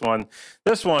reset this one.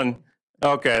 This one,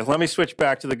 okay, let me switch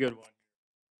back to the good one.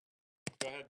 Go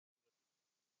ahead.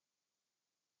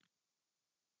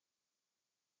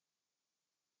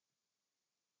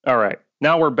 All right,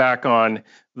 now we're back on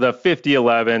the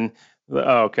 5011.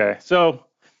 Okay, so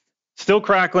still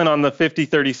crackling on the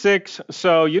 5036.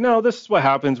 So, you know, this is what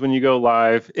happens when you go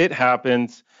live. It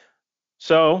happens.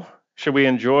 So, should we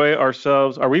enjoy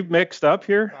ourselves? Are we mixed up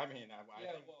here? I mean, yeah,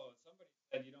 well, somebody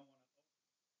said you don't want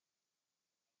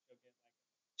to get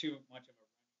too much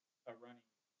of a running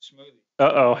smoothie.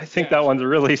 Uh-oh, I think that one's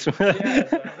really smooth. Yeah,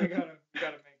 so we gotta make sure.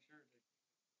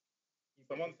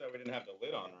 Someone said we didn't have the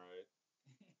lid on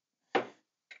right.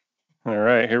 All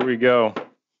right, here we go.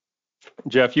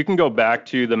 Jeff, you can go back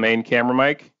to the main camera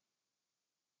mic.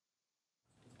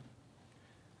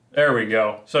 There we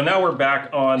go. So now we're back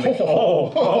on the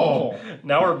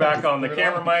now we're back on the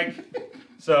camera mic.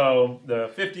 So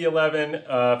the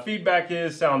 5011 feedback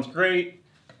sounds great.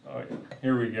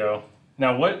 Here we go.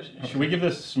 Now what should we give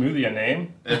this smoothie a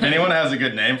name? If anyone has a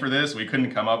good name for this, we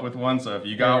couldn't come up with one. So if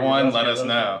you got one, let us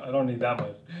know. I don't need that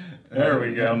much. There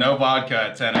we go. No vodka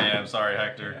at 10 a.m. Sorry,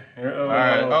 Hector. All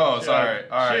right. Oh, sorry.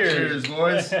 All right. Cheers,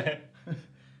 boys.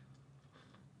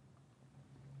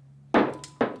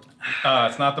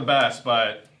 It's not the best,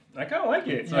 but I kind of like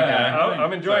it. It's okay.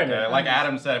 I'm enjoying it. Like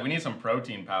Adam said, we need some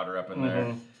protein powder up in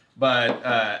there. But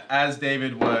as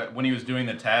David, when he was doing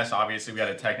the test, obviously we had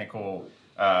a technical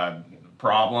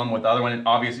problem with the other one.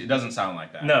 Obviously, it doesn't sound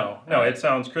like that. No, it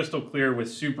sounds crystal clear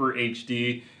with super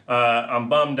HD. I'm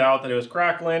bummed out that it was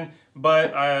crackling,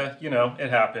 but you know, it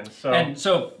happens. And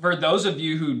so for those of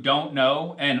you who don't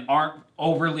know and aren't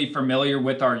overly familiar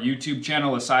with our YouTube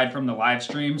channel, aside from the live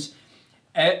streams,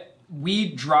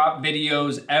 we drop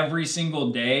videos every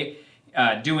single day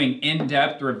doing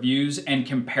in-depth reviews and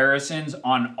comparisons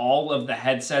on all of the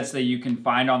headsets that you can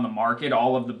find on the market,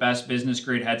 all of the best business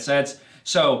grade headsets.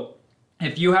 So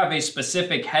if you have a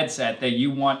specific headset that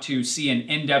you want to see an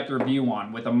in-depth review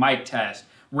on with a mic test,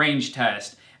 range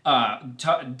test,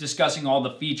 discussing all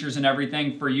the features and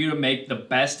everything for you to make the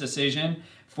best decision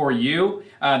for you,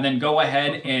 then go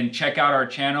ahead and check out our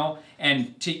channel.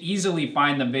 And to easily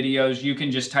find the videos, you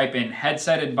can just type in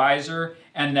Headset Advisor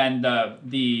and then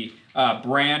the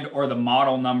brand or the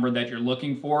model number that you're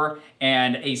looking for,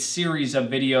 and a series of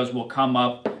videos will come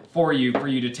up for you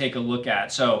to take a look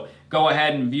at. So go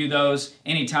ahead and view those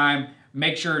anytime.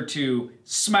 Make sure to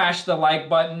smash the like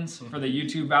buttons for the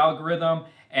YouTube algorithm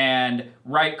and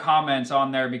write comments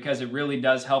on there, because it really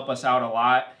does help us out a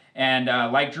lot. And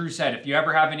like Drew said, if you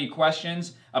ever have any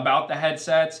questions about the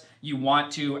headsets, you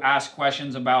want to ask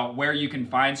questions about where you can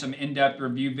find some in-depth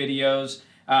review videos,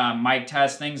 mic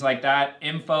tests, things like that,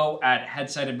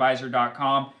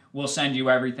 info@headsetadvisor.com. We'll send you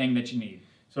everything that you need.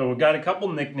 So we've got a couple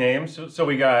nicknames. So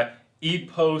we got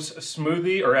EPOS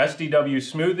Smoothie or SDW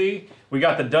Smoothie. We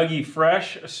got the Dougie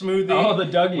Fresh Smoothie. Oh, the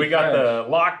Dougie We got the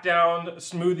Lockdown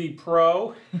Smoothie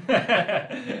Pro.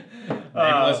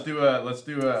 Let's do a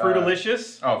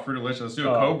Fruitalicious. Fruitalicious. Let's do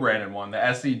a co-branded one. The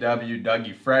SDW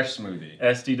Dougie Fresh Smoothie.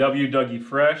 SDW Dougie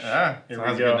Fresh. Yeah, it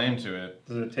has a good name to it.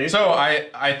 Does it taste so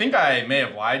good? I think I may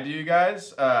have lied to you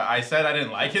guys. I said I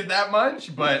didn't like it that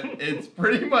much, but it's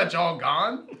pretty much all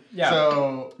gone. Yeah.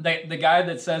 So the guy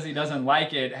that says he doesn't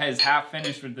like it has half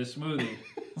finished with the smoothie.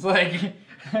 It's like,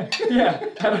 yeah.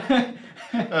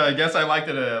 I guess I liked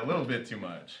it a little bit too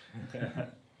much.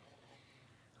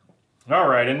 All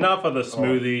right, enough of the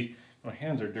smoothie. My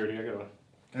hands are dirty. I gotta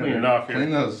clean it off here.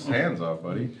 Clean those hands off,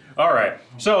 buddy. All right.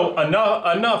 So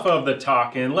enough of the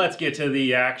talking. Let's get to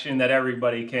the action that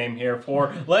everybody came here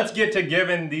for. Let's get to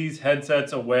giving these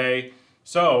headsets away.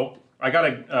 So I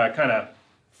gotta kind of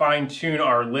fine tune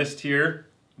our list here.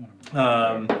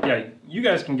 Yeah, you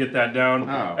guys can get that down,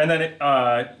 and then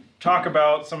talk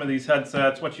about some of these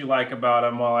headsets, what you like about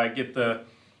them, while I get the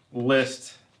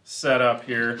list set up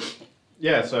here.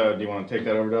 Yeah. So do you want to take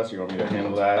that over to us? Or you want me to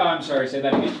handle that? Oh, I'm sorry. Say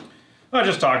that again. I'll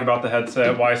just talk about the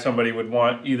headset, why somebody would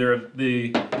want either the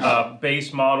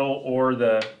base model or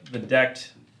the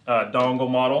DECT dongle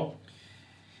model.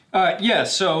 Yeah,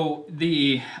 so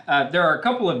there are a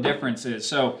couple of differences.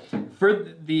 So for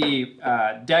the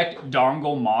DECT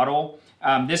dongle model,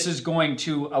 this is going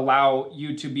to allow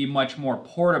you to be much more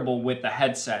portable with the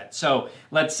headset. So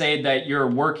let's say that you're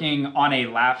working on a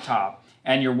laptop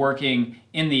and you're working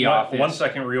in the office. 1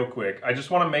 second real quick. I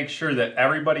just want to make sure that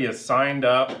everybody is signed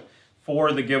up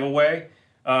for the giveaway.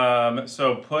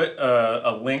 So put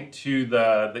a link to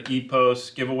the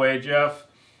EPOS giveaway, Jeff.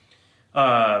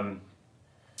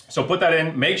 So put that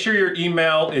in. Make sure your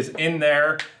email is in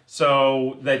there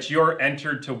so that you're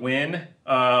entered to win,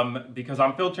 because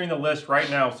I'm filtering the list right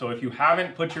now. So if you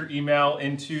haven't put your email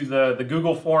into the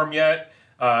Google form yet,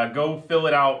 go fill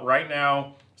it out right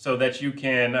now so that you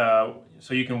can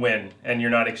win and you're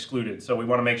not excluded. So we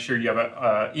want to make sure you have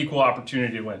an equal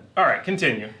opportunity to win. All right,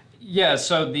 continue. Yeah,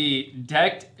 so the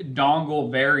DECT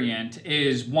dongle variant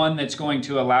is one that's going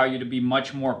to allow you to be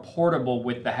much more portable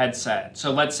with the headset.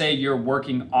 So let's say you're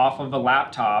working off of a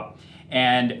laptop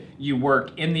and you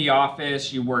work in the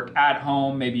office, you work at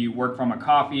home, maybe you work from a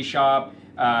coffee shop,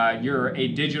 you're a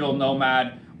digital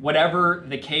nomad, whatever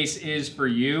the case is for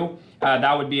you,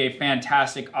 that would be a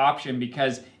fantastic option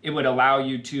because it would allow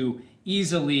you to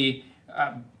easily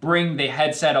bring the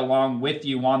headset along with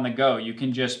you on the go. You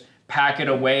can just pack it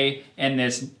away in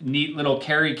this neat little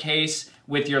carry case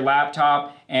with your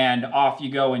laptop and off you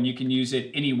go, and you can use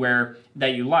it anywhere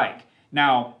that you like.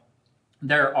 Now,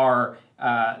 there's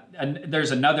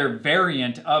another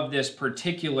variant of this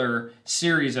particular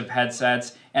series of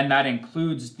headsets, and that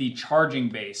includes the charging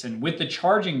base. And with the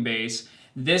charging base,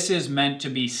 this is meant to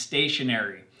be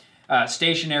stationary.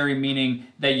 Stationary meaning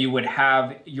that you would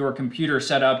have your computer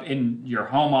set up in your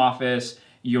home office,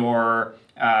 your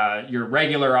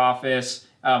regular office,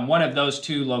 one of those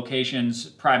two locations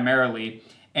primarily,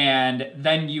 and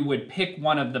then you would pick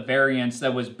one of the variants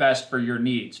that was best for your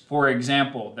needs. For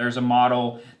example, there's a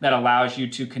model that allows you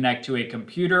to connect to a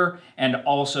computer and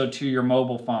also to your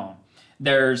mobile phone.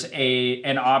 There's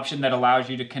an option that allows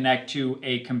you to connect to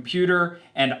a computer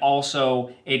and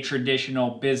also a traditional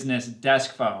business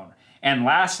desk phone. And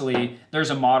lastly, there's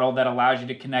a model that allows you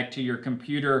to connect to your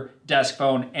computer, desk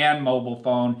phone, and mobile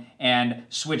phone and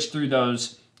switch through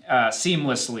those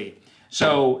seamlessly.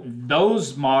 So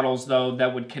those models, though,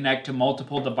 that would connect to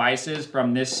multiple devices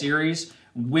from this series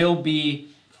will be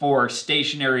for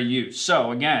stationary use.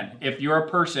 So again, if you're a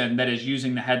person that is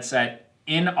using the headset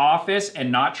in office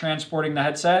and not transporting the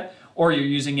headset, or you're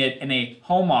using it in a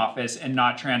home office and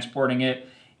not transporting it,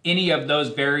 any of those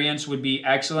variants would be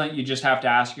excellent. You just have to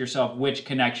ask yourself, which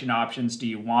connection options do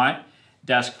you want?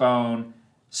 Desk phone,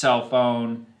 cell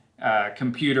phone,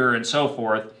 computer, and so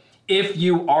forth. If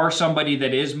you are somebody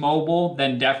that is mobile,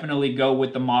 then definitely go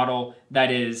with the model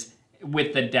that is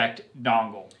with the DECT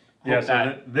dongle. Yeah,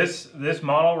 so this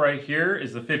model right here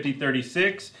is the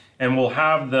 5036, and we'll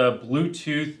have the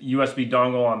Bluetooth USB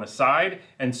dongle on the side,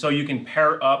 and so you can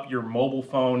pair up your mobile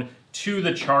phone to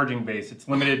the charging base. It's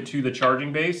limited to the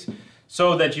charging base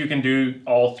so that you can do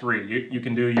all three. You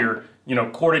can do your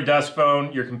corded desk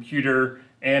phone, your computer,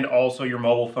 and also your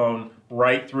mobile phone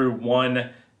right through one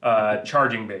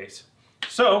charging base.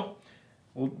 So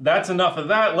that's enough of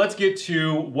that. Let's get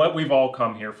to what we've all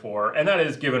come here for, and that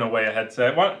is giving away a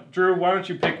headset. Drew, why don't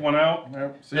you pick one out?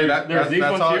 See,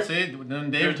 that's all. See, when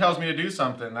David tells me to do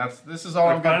something, this is all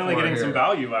I'm finally getting some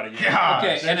value out of you.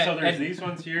 Gosh. Okay, So there's these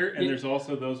ones here, and there's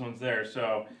also those ones there.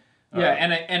 So yeah,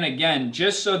 and again,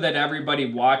 just so that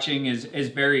everybody watching is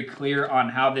very clear on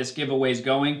how this giveaway is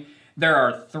going, there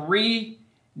are 3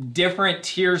 different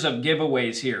tiers of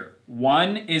giveaways here.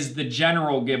 One is the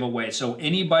general giveaway. So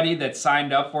anybody that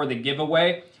signed up for the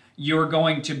giveaway, you're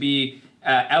going to be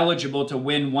eligible to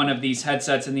win one of these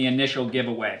headsets in the initial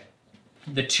giveaway.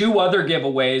 The 2 other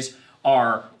giveaways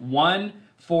are one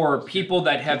for people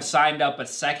that have signed up a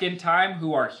second time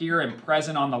who are here and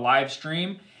present on the live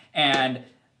stream, and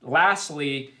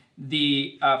lastly,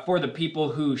 for the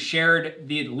people who shared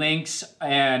the links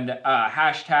and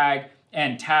hashtag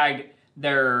and tagged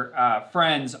their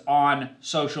friends on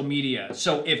social media.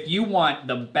 So if you want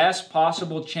the best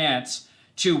possible chance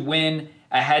to win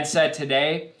a headset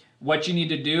today, what you need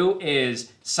to do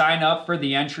is sign up for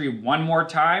the entry one more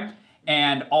time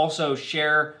and also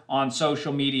share on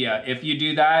social media. If you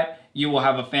do that, you will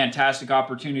have a fantastic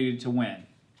opportunity to win.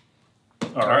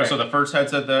 All right, so the first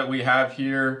headset that we have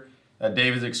here,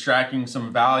 Dave is extracting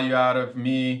some value out of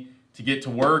me to get to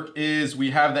work, is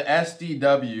we have the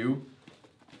SDW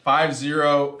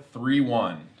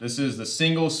 5031. This is the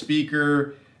single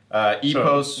speaker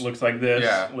EPOS. So looks like this.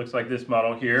 Yeah. Looks like this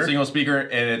model here. Single speaker,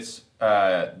 and it's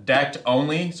DECT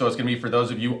only. So it's going to be for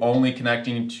those of you only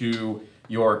connecting to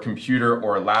your computer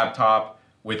or laptop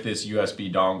with this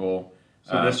USB dongle.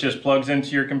 So this just plugs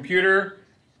into your computer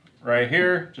right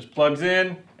here, just plugs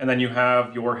in, and then you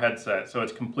have your headset. So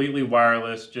it's completely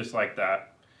wireless, just like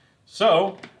that.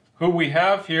 So who we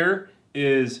have here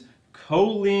is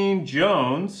Colleen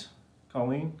Jones.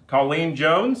 Colleen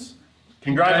Jones.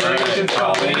 Congratulations,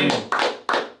 Colleen.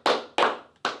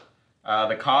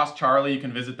 The cost, Charlie, you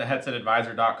can visit the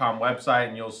headsetadvisor.com website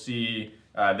and you'll see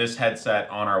this headset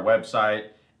on our website.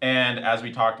 And as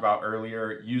we talked about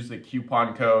earlier, use the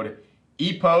coupon code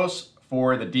EPOS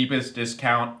for the deepest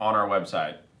discount on our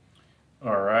website.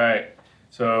 All right.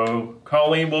 So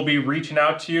Colleen will be reaching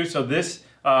out to you. So this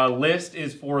list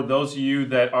is for those of you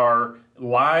that are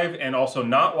live and also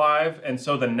not live. And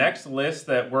so the next list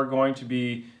that we're going to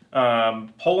be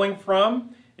pulling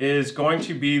from is going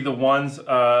to be the ones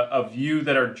of you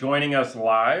that are joining us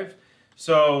live.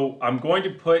 So I'm going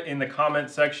to put in the comment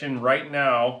section right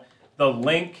now the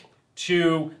link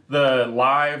to the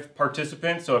live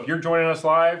participants. So if you're joining us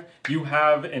live, you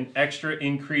have an extra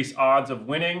increased odds of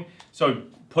winning. So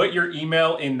put your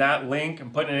email in that link.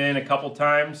 I'm putting it in a couple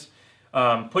times.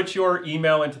 Put your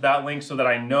email into that link so that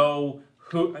I know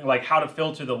who, like, how to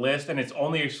filter the list, and it's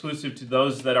only exclusive to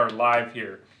those that are live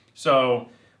here. So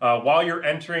while you're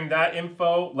entering that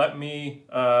info, let me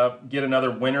get another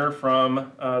winner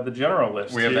from the general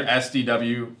list. We have the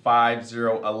SDW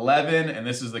 5011, and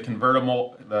this is the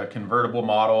convertible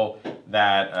model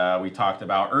that we talked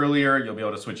about earlier. You'll be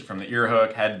able to switch it from the ear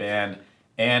hook, headband,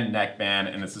 and neckband,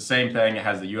 and it's the same thing. It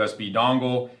has the USB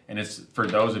dongle, and it's for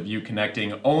those of you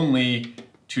connecting only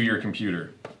to your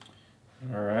computer.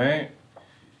 All right.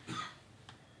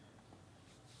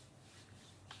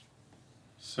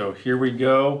 So here we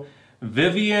go.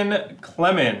 Vivian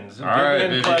Clemens. All right,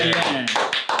 Vivian.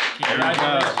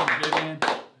 Congratulations, Vivian.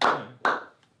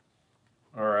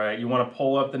 All right, you want to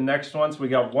pull up the next one? So we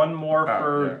got one more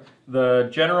for the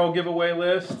general giveaway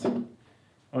list.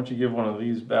 Why don't you give one of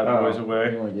these bad boys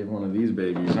away? You want to give one of these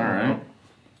babies. All right.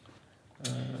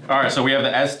 All right, so we have the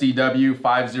SDW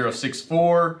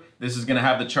 5064. This is going to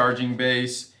have the charging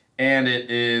base, and it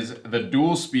is the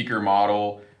dual speaker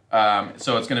model.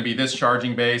 So it's going to be this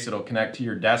charging base. It'll connect to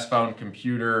your desk phone,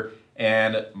 computer,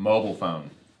 and mobile phone.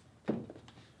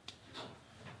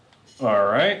 All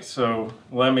right, so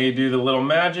let me do the little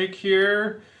magic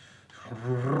here.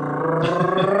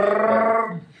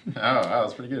 Oh, that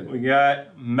was pretty good. We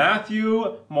got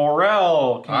Matthew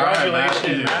Morell.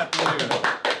 Congratulations, Matthew.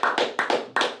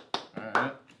 All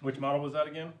right. Which model was that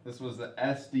again? This was the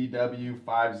SDW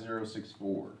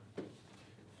 5064.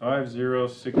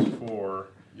 5064.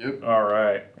 Yep. All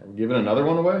right. Are we giving another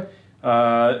one away?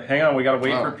 Hang on, we got to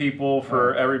wait for people,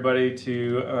 for everybody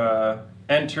to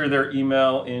enter their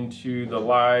email into the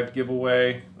live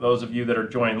giveaway. Those of you that are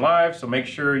joining live, so make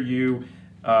sure you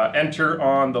enter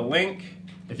on the link.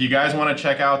 If you guys want to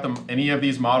check out any of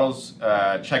these models,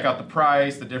 check out the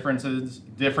price, the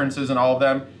differences in all of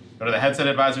them, go to the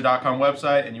headsetadvisor.com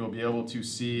website and you will be able to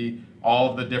see all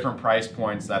of the different price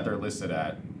points that they're listed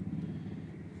at.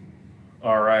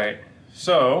 All right,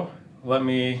 so let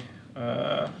me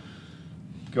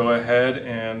go ahead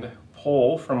and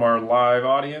poll from our live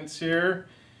audience here.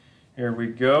 Here we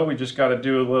go. We just got to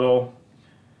do a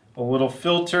little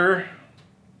filter.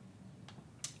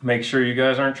 Make sure you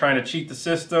guys aren't trying to cheat the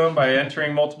system by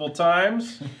entering multiple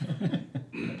times.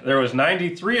 There was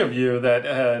 93 of you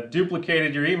that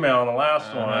duplicated your email on the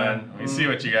last one. We see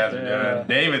what you guys are doing.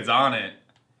 David's on it.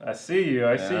 I see you.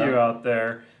 I see you out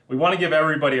there. We want to give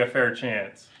everybody a fair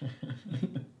chance.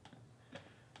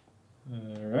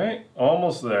 All right,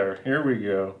 almost there. Here we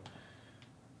go.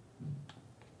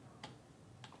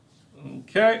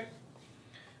 Okay.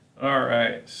 All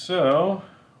right, so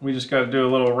we just got to do a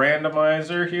little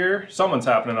randomizer here. Something's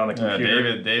happening on the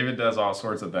computer. David does all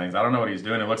sorts of things. I don't know what he's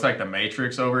doing. It looks like the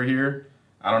Matrix over here.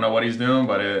 I don't know what he's doing,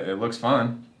 but it looks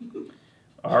fun.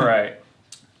 All right.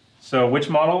 So which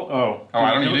model? Oh,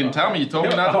 I don't. You didn't tell me. You told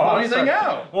me not to pull anything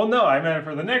out. Well, no, I meant it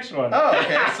for the next one. Oh,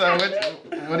 okay. So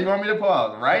what do you want me to pull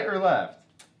out? Right or left?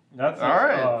 That's all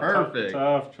right. Perfect.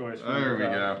 Tough choice. There we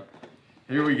go.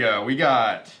 Here we go. We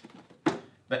got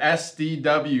the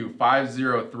SDW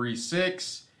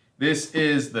 5036. This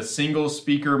is the single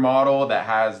speaker model that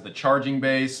has the charging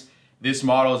base. This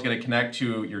model is going to connect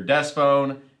to your desk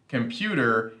phone,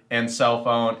 computer, and cell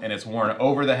phone, and it's worn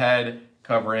over the head,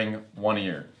 covering one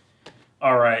ear.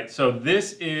 All right, so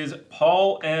this is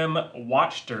Paul M.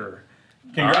 Watchter.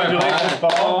 Congratulations,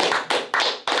 Paul.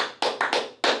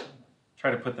 Try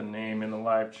to put the name in the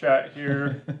live chat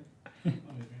here.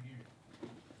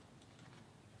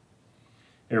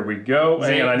 Here we go.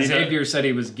 Xavier said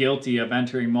he was guilty of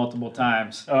entering multiple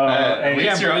times. At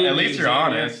least you're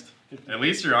honest. At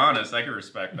least you're honest. I can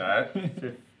respect that.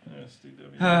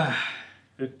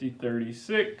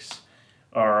 5036.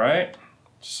 All right.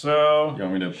 So, you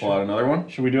want me to pull out another one?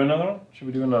 Should we do another one? Should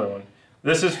we do another one?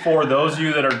 This is for those of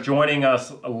you that are joining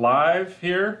us live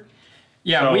here.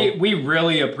 Yeah, so, we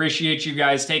really appreciate you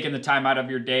guys taking the time out of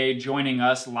your day, joining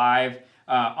us live.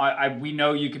 We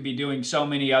know you could be doing so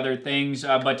many other things,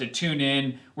 but to tune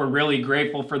in, we're really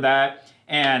grateful for that.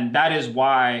 And that is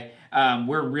why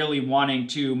we're really wanting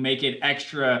to make it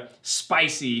extra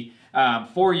spicy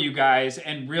for you guys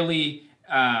and really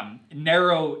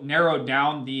narrow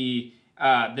down the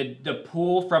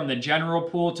pool from the general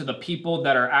pool to the people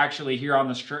that are actually here on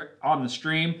the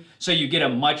stream, so you get a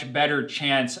much better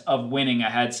chance of winning a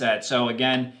headset. So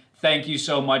again, thank you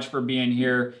so much for being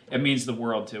here. It means the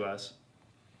world to us.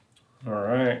 All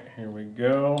right, here we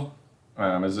go.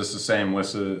 Is this the same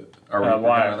list? Are we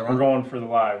live? We're going for the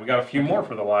live. We got a few more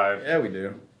for the live. Yeah, we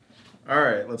do. All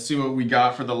right, let's see what we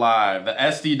got for the live. The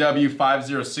SDW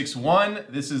 5061.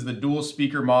 This is the dual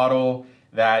speaker model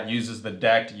that uses the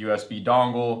DECT USB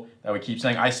dongle that we keep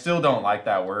saying. I still don't like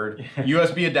that word.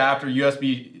 USB adapter,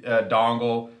 USB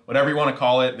dongle, whatever you want to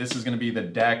call it. This is going to be the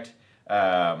DECT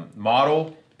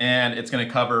model, and it's going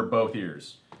to cover both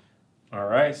ears. All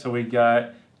right, so we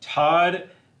got Todd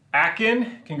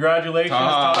Akin. Congratulations,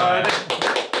 Todd.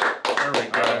 There we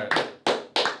go.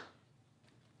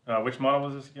 Which model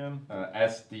was this again?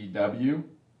 SDW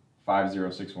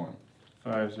 5061.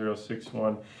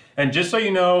 5061. And just so you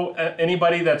know,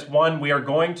 anybody that's won, we are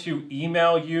going to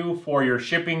email you for your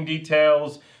shipping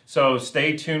details. So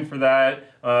stay tuned for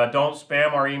that. Don't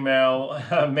spam our email.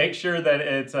 Make sure that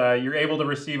it's you're able to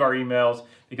receive our emails,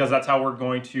 because that's how we're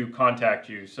going to contact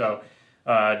you. So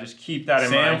just keep that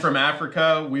in mind. Sam from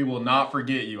Africa, we will not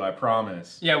forget you, I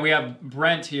promise. Yeah, we have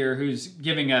Brent here who's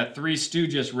giving a Three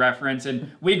Stooges reference,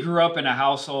 and we grew up in a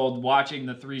household watching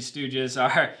the Three Stooges.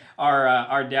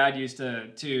 Our dad used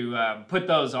to put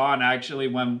those on actually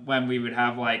when we would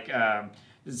have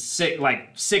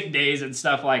sick days and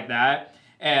stuff like that.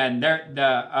 And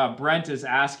Brent is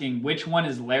asking which one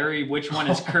is Larry, which one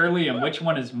is Curly, and which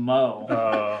one is Mo.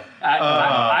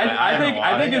 I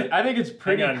think it's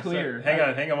pretty clear.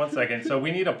 Hang on 1 second. So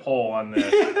we need a poll on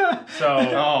this. So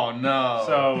oh no.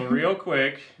 So real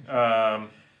quick,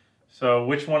 so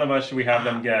which one of us should we have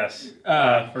them guess?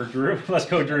 For Drew, let's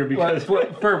go Drew, because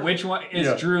for which one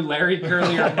is Drew, Larry,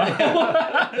 Curly, or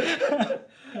Mo?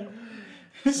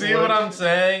 See what I'm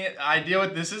saying? I deal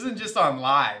with this isn't just on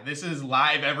live. This is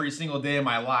live every single day of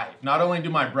my life. Not only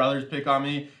do my brothers pick on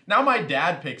me, now my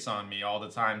dad picks on me all the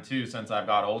time too since I've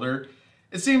got older.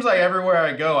 It seems like everywhere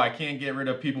I go, I can't get rid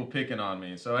of people picking on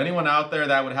me. So anyone out there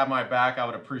that would have my back, I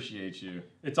would appreciate you.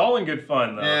 It's all in good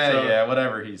fun though. Yeah,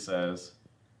 whatever he says.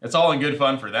 It's all in good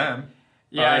fun for them.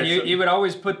 Yeah, he would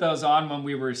always put those on when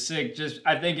we were sick.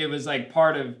 I think it was like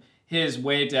part of his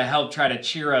way to help try to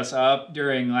cheer us up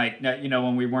during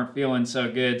when we weren't feeling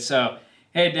so good. So,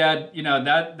 hey Dad,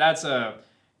 that's a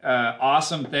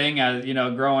awesome thing as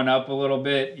growing up a little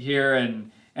bit here,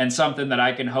 and something that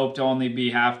I can hope to only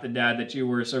be half the dad that you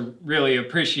were. So really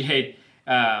appreciate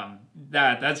that.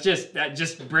 That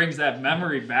just brings that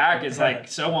memory back. It's like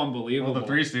so unbelievable. Well, the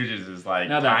Three Stooges is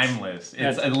timeless.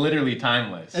 It's literally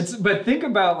timeless. But think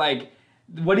about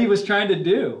what he was trying to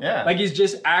do. Yeah. He's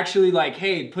just actually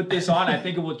hey, put this on. I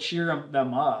think it will cheer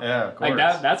them up. Yeah, of course.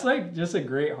 That's just a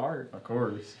great heart. Of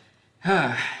course.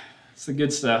 It's the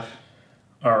good stuff.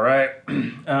 All right.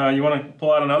 You want to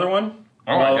pull out another one?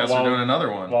 I guess we're doing another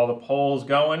one. While the poll's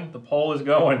going. The poll is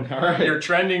going. All right. You're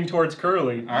trending towards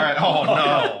Curly. All right. Oh,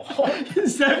 no.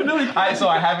 It's definitely... So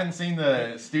I haven't seen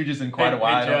the Stooges in quite a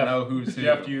while. Jeff, I don't know who's who.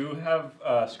 Jeff, do you have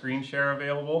screen share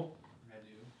available?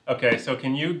 Okay, so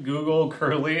can you Google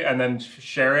Curly and then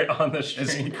share it on the stream?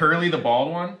 Is Curly the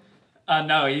bald one?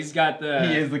 No, he's got the.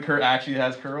 He is the actually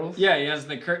has curls. Yeah, he has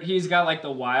he's got like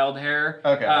the wild hair.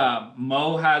 Okay.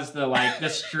 Mo has the the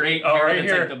straight Oh, hair right that's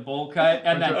here. like the bowl cut,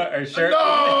 and then Share it.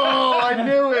 No, I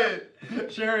knew it.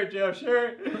 Share it, Jeff. Share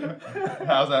it.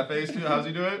 How's that face? How's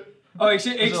he do it? oh,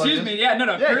 excuse me. Yeah,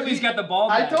 no, Yeah, Curly's got the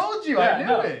bald. I head. told you. Yeah, I knew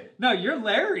no. it. No, you're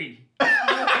Larry.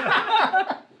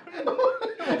 I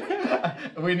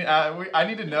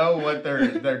need to know what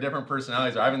their different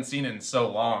personalities are. I haven't seen it in so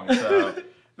long. So.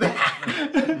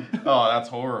 Oh, that's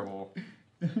horrible.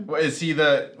 Is he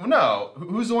no?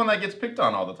 Who's the one that gets picked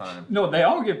on all the time? No, they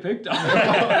all get picked on.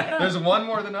 There's one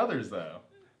more than others, though.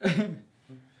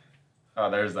 Oh,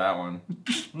 there's that one.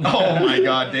 Oh my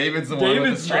God, David's the one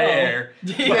with the straight hair.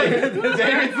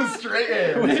 David's the straight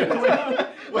hair.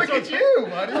 Look at you,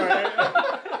 buddy.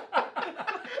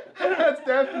 That's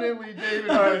definitely David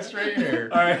with straight hair.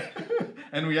 All right.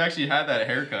 And we actually had that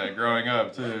haircut growing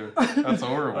up too. That's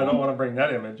horrible. I don't want to bring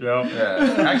that image out.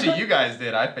 Yeah. Actually, you guys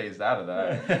did. I phased out of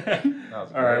that. That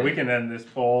was All right, great. we can end this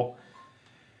poll.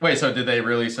 Wait, so did they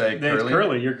really say It's curly?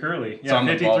 curly. You're curly. So Yeah, I'm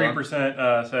the bald one?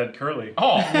 53% said curly.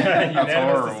 Oh, that's Unanimous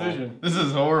horrible. decision. This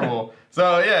is horrible.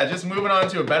 So yeah, just moving on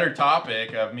to a better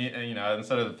topic of me,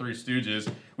 instead of the Three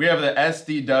Stooges, we have the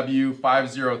SDW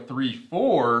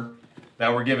 5034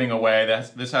 that we're giving away.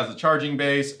 This has a charging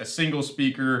base, a single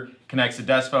speaker, connects to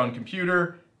desk phone,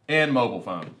 computer, and mobile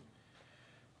phone.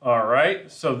 All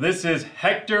right, so this is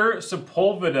Hector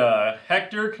Sepulveda.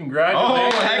 Hector,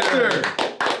 congratulations. Oh, Hector!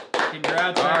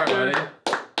 Congrats, All right, Hector.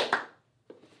 buddy.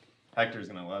 Hector's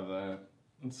gonna love that.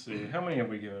 Let's see, how many have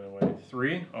we given away?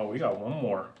 3? Oh, we got one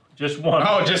more. Just one.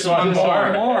 Oh, just one more.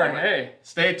 One more, hey.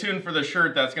 Stay tuned for the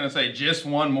shirt that's gonna say just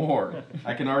one more.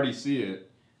 I can already see it.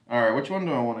 All right, which one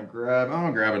do I want to grab? I'm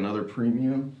gonna grab another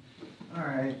premium. All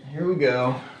right, here we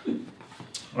go.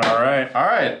 All right. All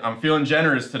right, I'm feeling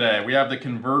generous today. We have the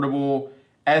convertible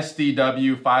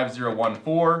SDW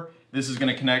 5014. This is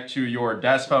gonna connect to your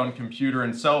desk phone, computer,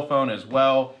 and cell phone as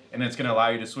well, and it's gonna allow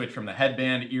you to switch from the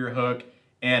headband, ear hook,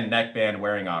 and neckband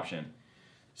wearing option.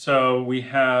 So we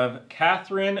have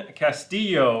Catherine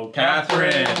Castillo.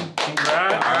 Catherine.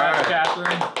 Congrats. All right.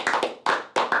 Catherine.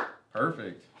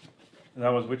 Perfect. And that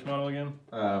was which model again?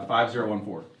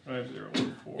 5014.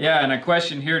 5014. Yeah, and a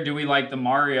question here, do we like the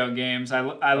Mario games? I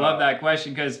love that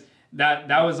question because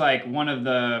that was like one of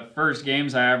the first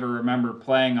games I ever remember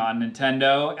playing on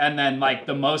Nintendo. And then like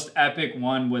the most epic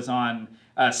one was on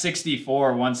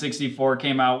 64. 164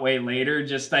 came out way later,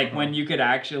 just like when you could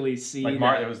actually see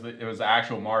Like it was the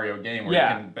actual Mario game where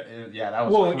Yeah. that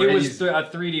was crazy. it was a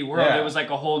 3D world. Yeah. It was like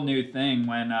a whole new thing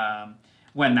when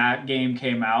that game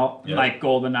came out, Yeah. like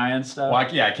GoldenEye and stuff. Well,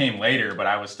 it came later, but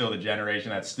I was still the generation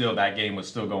that game was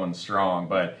still going strong.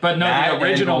 But no, that the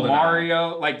original and GoldenEye.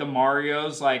 Mario, like the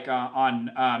Marios, like on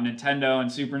Nintendo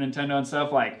and Super Nintendo and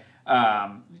stuff, like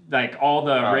all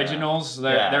the originals,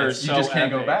 they're so you just can't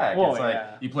go epic. back. Well, It's like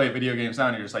yeah. you play video games now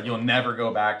and you're just like, you'll never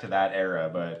go back to that era.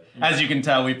 But as you can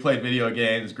tell, we played video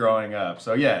games growing up.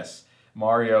 So yes,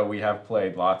 Mario we have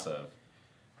played lots of.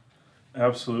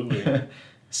 Absolutely.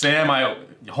 Sam,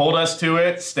 hold us to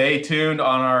it. Stay tuned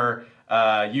on our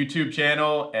YouTube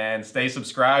channel and stay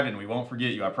subscribed, and we won't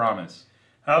forget you, I promise.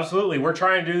 Absolutely. We're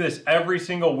trying to do this every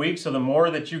single week, so the more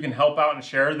that you can help out and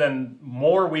share, then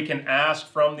more we can ask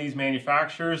from these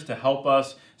manufacturers to help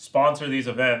us sponsor these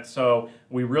events. So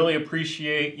we really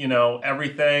appreciate,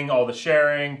 everything, all the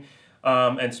sharing.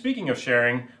 And speaking of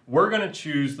sharing, we're going to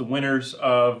choose the winners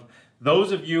of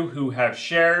those of you who have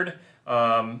shared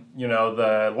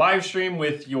the live stream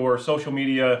with your social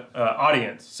media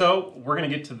audience. So we're going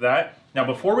to get to that. Now,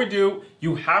 before we do,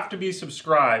 you have to be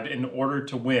subscribed in order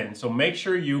to win. So make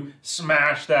sure you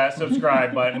smash that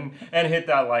subscribe button and hit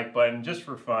that like button just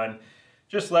for fun.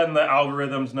 Just letting the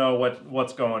algorithms know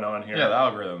what's going on here. Yeah, the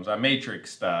algorithms, that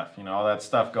matrix stuff, all that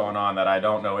stuff going on that I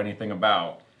don't know anything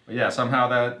about. But yeah, somehow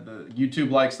the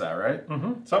YouTube likes that, right?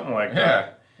 Mm-hmm. Something like that. Yeah,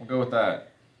 we'll go with that.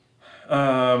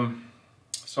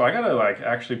 So I gotta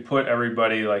actually put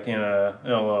everybody in a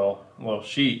little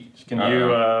sheet. Can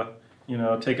you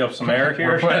take up some air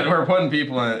here? We're putting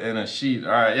people in a sheet.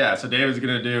 All right, yeah. So David's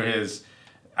gonna do his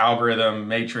algorithm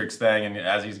matrix thing, and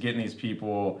as he's getting these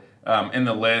people in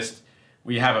the list,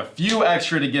 we have a few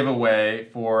extra to give away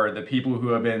for the people who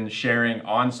have been sharing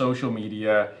on social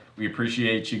media. We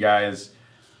appreciate you guys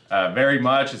very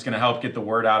much. It's going to help get the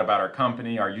word out about our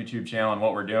company, our YouTube channel, and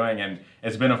what we're doing. And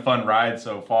it's been a fun ride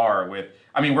so far.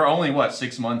 We're only,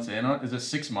 6 months in? Is it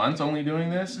 6 months only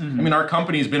doing this? Mm-hmm. Our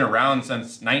company's been around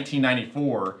since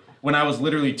 1994, when I was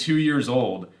literally 2 years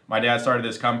old. My dad started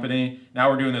this company. Now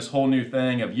we're doing this whole new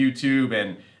thing of YouTube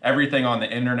and everything on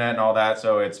the internet and all that.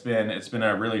 So it's been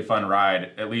a really fun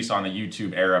ride, at least on the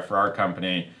YouTube era for our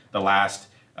company, the last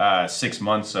 6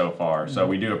 months so far. So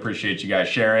we do appreciate you guys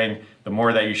sharing. The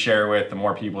more that you share with, the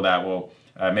more people that will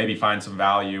maybe find some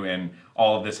value in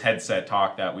all of this headset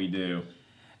talk that we do.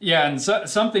 Yeah, and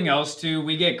something else too,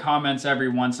 we get comments every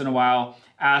once in a while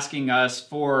asking us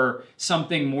for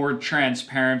something more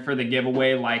transparent for the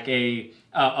giveaway, like a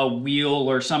wheel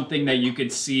or something that you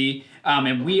could see.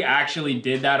 And we actually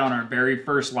did that on our very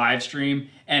first live stream,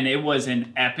 and it was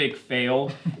an epic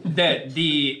fail. That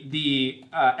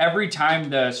every time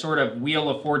the sort of Wheel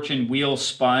of Fortune wheel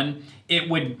spun, it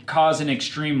would cause an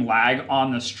extreme lag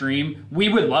on the stream. We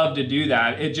would love to do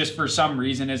that. It just for some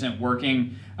reason isn't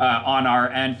working on our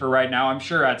end for right now. I'm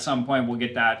sure at some point we'll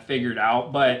get that figured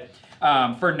out. But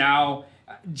for now,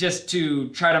 just to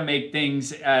try to make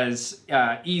things as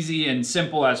easy and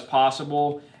simple as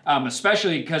possible,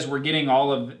 especially because we're getting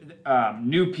all of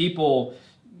new people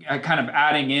kind of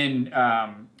adding in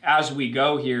as we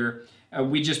go here.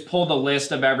 We just pull the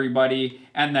list of everybody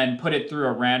and then put it through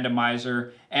a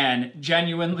randomizer. And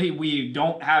genuinely, we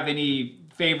don't have any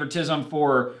favoritism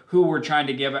for who we're trying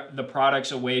to give the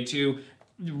products away to.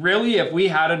 Really, if we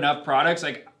had enough products,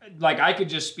 like I could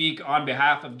just speak on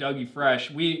behalf of Dougie Fresh,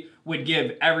 we would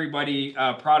give everybody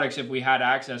products if we had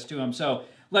access to them. So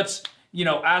let's,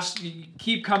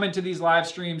 keep coming to these live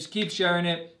streams, keep sharing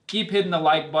it, keep hitting the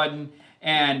like button,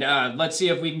 and let's see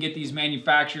if we can get these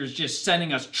manufacturers just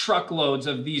sending us truckloads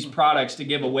of these products to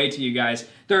give away to you guys.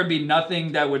 There would be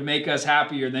nothing that would make us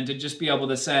happier than to just be able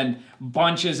to send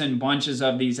bunches and bunches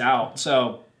of these out.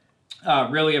 So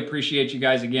really appreciate you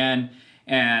guys again.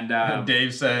 And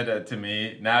Dave said to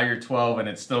me, "Now you're 12 and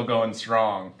it's still going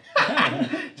strong."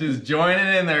 Just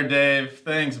joining in there, Dave.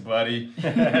 Thanks, buddy.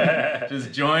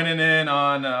 Just joining in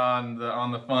on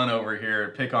the fun over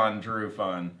here. Pick on Drew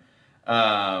fun.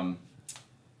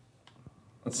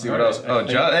 Let's see what else. Oh,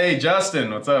 hey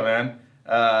Justin, what's up, man?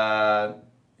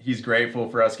 He's grateful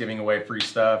for us giving away free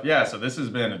stuff. Yeah, so this has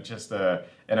been just an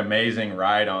amazing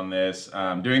ride on this.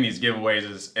 Doing these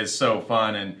giveaways is so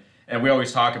fun, and we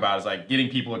always talk about is like getting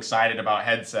people excited about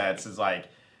headsets is like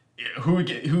who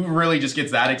really just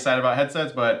gets that excited about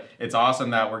headsets. But it's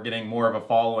awesome that we're getting more of a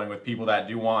following with people that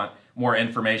do want more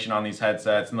information on these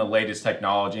headsets and the latest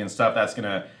technology and stuff that's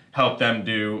gonna help them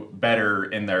do better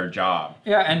in their job.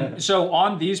 Yeah, and so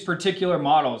on these particular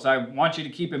models, I want you to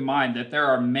keep in mind that there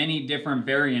are many different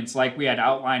variants like we had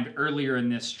outlined earlier in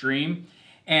this stream,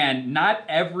 and not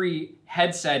every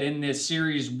headset in this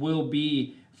series will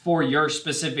be for your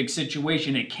specific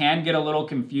situation. It can get a little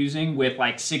confusing with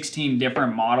like 16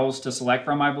 different models to select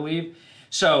from, I believe.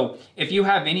 So if you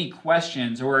have any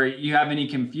questions or you have any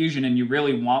confusion and you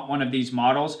really want one of these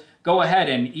models, go ahead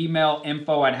and email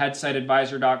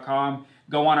info@headsetadvisor.com,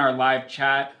 go on our live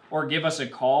chat, or give us a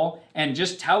call and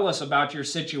just tell us about your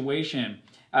situation.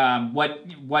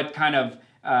 What kind of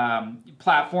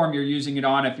platform you're using it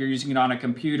on, if you're using it on a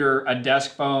computer, a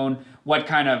desk phone, what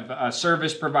kind of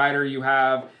service provider you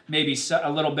have, maybe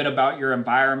a little bit about your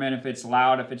environment, if it's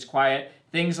loud, if it's quiet,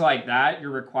 things like that, your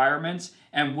requirements,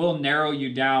 and we'll narrow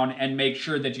you down and make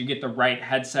sure that you get the right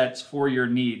headsets for your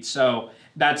needs. So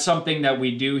that's something that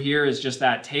we do here, is just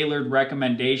that tailored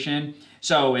recommendation.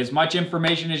 So as much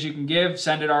information as you can give,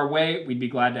 send it our way. We'd be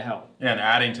glad to help. Yeah, and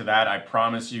adding to that, I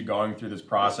promise you going through this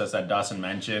process that Dustin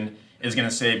mentioned is going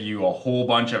to save you a whole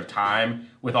bunch of time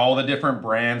with all the different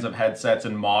brands of headsets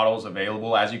and models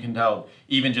available. As you can tell,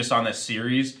 even just on this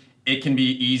series, it can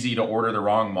be easy to order the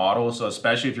wrong model. So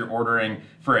especially if you're ordering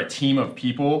for a team of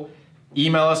people,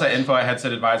 email us at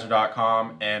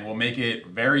info@headsetadvisor.com and we'll make it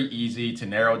very easy to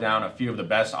narrow down a few of the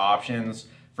best options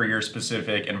for your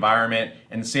specific environment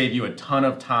and save you a ton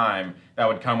of time that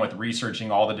would come with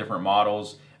researching all the different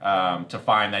models to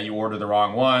find that you order the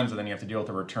wrong ones, and then you have to deal with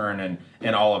the return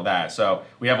and all of that. So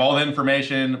we have all the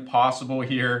information possible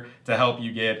here to help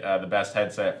you get the best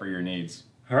headset for your needs.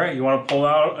 All right, you want to pull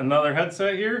out another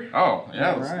headset here? Oh,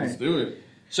 yeah, let's do it.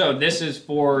 So this is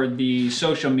for the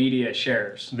social media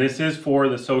shares. This is for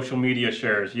the social media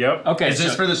shares. Yep. Okay. Is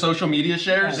this for the social media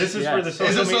shares? This is for the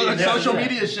social Is media. this social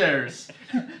media shares?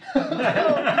 And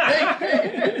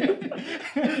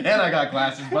I got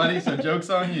glasses, buddy, so joke's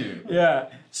on you. Yeah.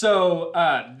 So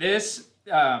this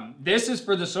is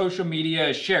for the social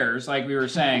media shares, like we were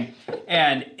saying,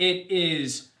 and it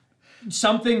is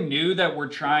something new that we're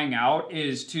trying out,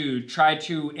 is to try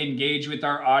to engage with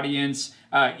our audience,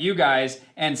 you guys,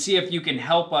 and see if you can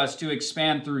help us to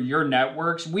expand through your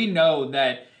networks. We know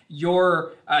that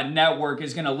your network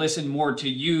is going to listen more to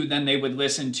you than they would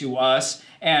listen to us.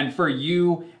 And for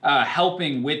you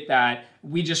helping with that,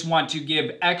 we just want to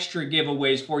give extra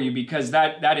giveaways for you because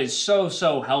that is so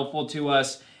helpful to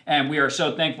us, and we are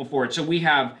so thankful for it. So we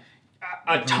have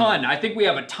a ton. I think we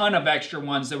have a ton of extra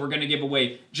ones that we're going to give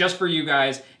away just for you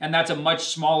guys, and that's a much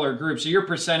smaller group. So your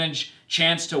percentage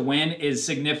chance to win is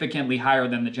significantly higher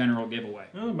than the general giveaway.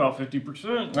 About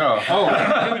 50%. Oh,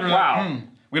 Wow.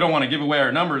 We don't want to give away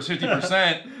our numbers,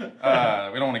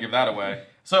 50%. We don't want to give that away.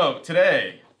 So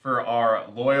today, for our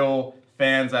loyal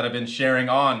fans that have been sharing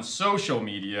on social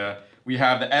media, we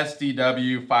have the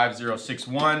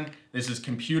SDW5061. This is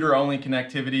computer-only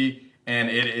connectivity, and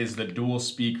it is the dual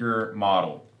speaker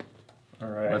model. All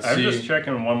right. Let's I'm see. just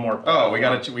checking one more. Oh, we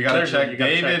gotta check.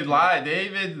 David, check. live.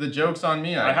 David, the joke's on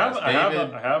me. I have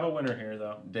a winner here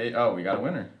though. Oh, we got a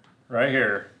winner. Right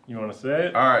here. You want to say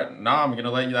it? All right. No, I'm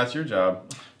gonna let you. That's your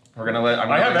job. We're gonna let.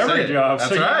 I have every job.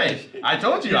 That's so right. I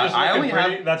told you. I only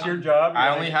have. That's your job. I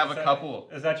only have a couple.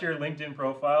 Is that your LinkedIn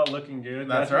profile? Looking good.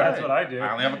 That's right. That's what I do.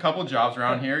 I only have a couple jobs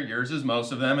around here. Yours is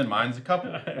most of them, and mine's a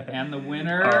couple. And the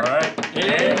winner. All right,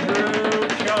 Andrew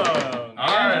Chung.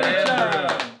 All right,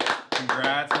 Andrew.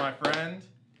 Congrats, my friend.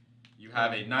 You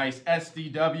have a nice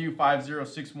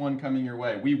SDW5061 coming your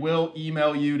way. We will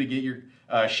email you to get your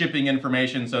shipping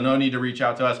information, so no need to reach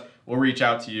out to us. We'll reach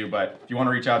out to you, but if you want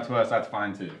to reach out to us, that's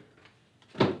fine too.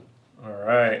 All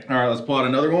right. All right, let's pull out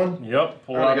another one. Yep.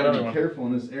 Pull I out gotta another be one. careful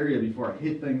in this area before I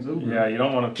hit things over. Yeah, you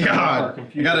don't want to. God, I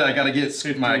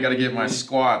gotta get my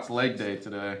squats leg day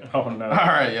today. Oh no. All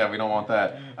right, yeah, we don't want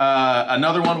that.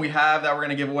 Another one we have that we're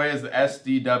gonna give away is the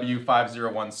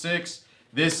SDW5016.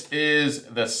 This is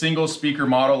the single speaker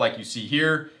model like you see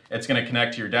here. It's gonna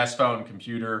connect to your desk phone,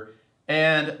 computer,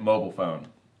 and mobile phone.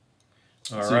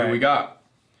 Let's see what we got.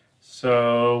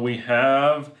 So we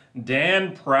have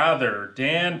Dan Prather.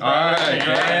 Dan Prather. All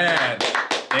right,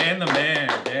 Dan the man.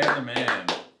 Dan the man.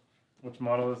 Which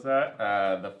model is that?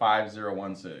 The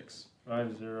 5016.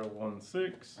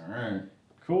 5016. All right.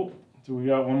 Cool. Do we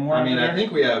got one more? I mean, there? I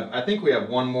think we have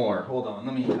one more. Hold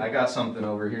on, I got something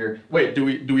over here. Wait, do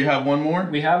we have one more?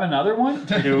 We have another one?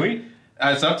 Do we?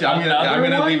 It's up to you. I'm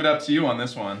gonna leave it up to you on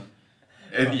this one.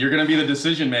 You're gonna be the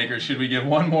decision maker. Should we give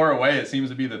one more away? It seems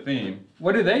to be the theme.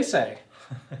 What do they say?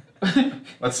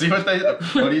 Let's see what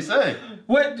do you say?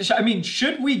 What, I mean,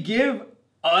 should we give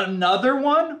another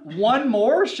one? One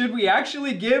more? Should we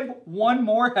actually give one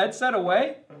more headset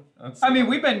away? I mean,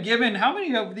 we've been given, how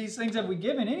many of these things have we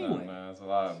given anyway? No, that's a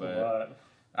lot, That's a lot.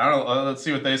 I don't know. Let's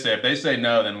see what they say. If they say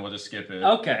no, then we'll just skip it.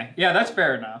 Okay, yeah, that's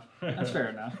fair enough. That's fair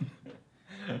enough.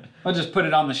 I'll just put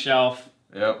it on the shelf.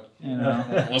 Yep. You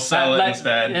know. We'll sell it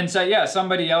instead. And so, yeah,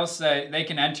 somebody else, they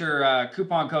can enter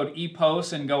coupon code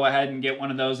EPOS and go ahead and get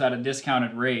one of those at a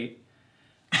discounted rate.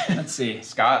 Let's see.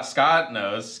 Scott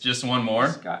knows. Just one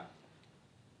more.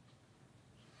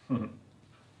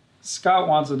 Scott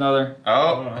wants another.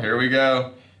 Oh, here we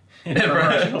go.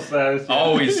 Infomercial status. Yeah.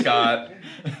 Always Scott.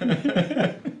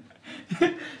 The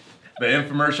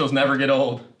infomercials never get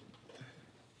old.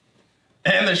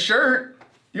 And the shirt.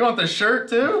 You want the shirt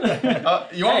too?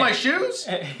 You want my shoes?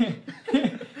 Hey,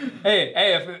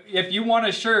 if you want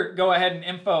a shirt, go ahead and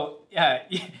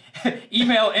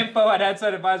email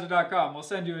info@headsetadvisor.com. We'll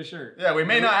send you a shirt. Yeah, we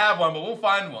may not have one, but we'll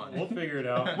find one. We'll figure it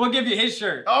out. We'll give you his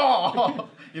shirt. Oh,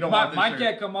 you don't want this mine shirt.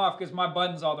 can't come off because my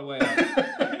button's all the way up.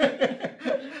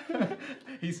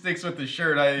 He sticks with the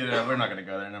shirt. We're not gonna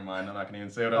go there. Never mind. I'm not gonna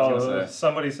even say what I was gonna say.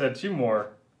 Somebody said 2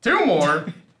 more. 2 more?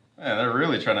 Man, they're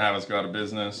really trying to have us go out of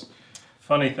business.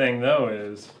 Funny thing though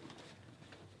is,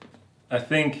 I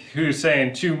think who's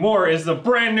saying 2 more is the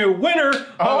brand new winner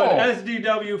of an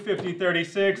SDW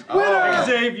 5036,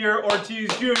 Xavier Ortiz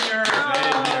Jr.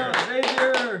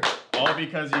 Xavier! All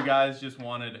because you guys just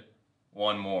wanted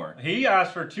 1 more. He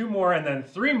asked for 2 more and then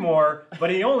 3 more, but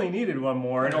he only needed 1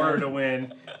 more in order to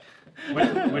win.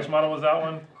 Which model was that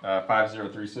one?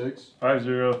 5036.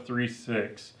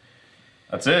 5036.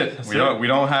 That's it. We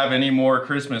don't have any more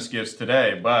Christmas gifts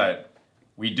today, but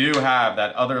we do have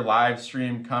that other live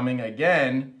stream coming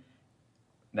again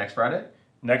next Friday.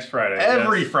 Next Friday.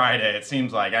 Every Friday, it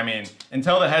seems like. I mean,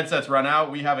 until the headsets run out,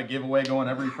 we have a giveaway going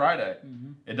every Friday.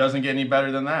 It doesn't get any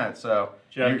better than that. So,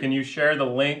 Jeff, can you share the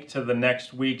link to the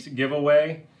next week's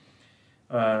giveaway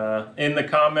in the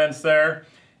comments there?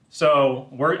 So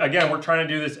we're trying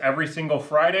to do this every single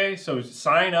Friday. So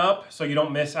sign up so you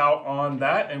don't miss out on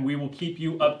that, and we will keep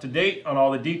you up to date on all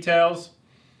the details.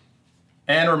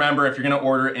 And remember, if you're going to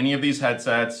order any of these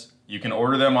headsets, you can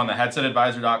order them on the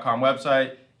headsetadvisor.com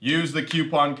website. Use the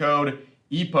coupon code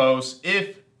EPOS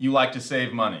if you like to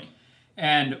save money.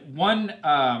 And one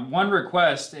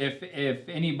request, if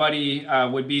anybody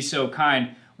would be so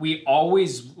kind, we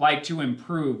always like to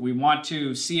improve. We want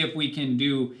to see if we can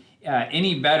do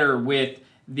any better with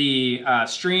the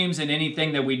streams and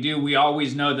anything that we do. We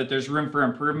always know that there's room for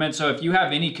improvement. So if you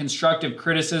have any constructive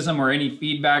criticism or any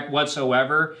feedback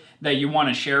whatsoever that you want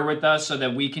to share with us so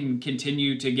that we can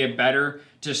continue to get better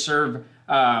to serve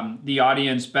the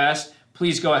audience best,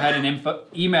 please go ahead and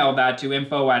email that to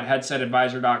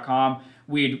info@headsetadvisor.com.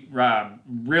 We'd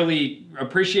really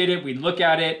appreciate it. We'd look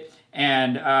at it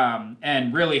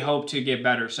and really hope to get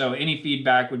better. So any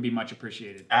feedback would be much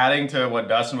appreciated. Adding to what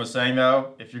Dustin was saying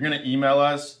though, if you're gonna email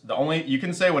us, you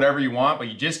can say whatever you want, but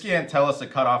you just can't tell us to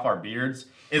cut off our beards.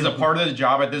 Is a part of the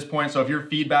job at this point. So if your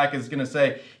feedback is gonna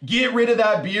say, get rid of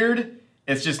that beard,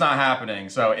 it's just not happening.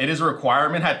 So it is a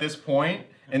requirement at this point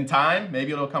in time.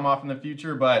 Maybe it'll come off in the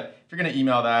future, but if you're gonna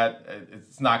email that,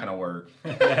 it's not gonna work.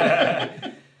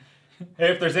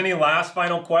 If there's any last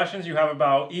final questions you have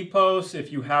about EPOS,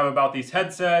 if you have about these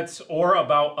headsets or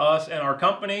about us and our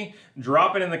company,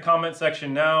 drop it in the comment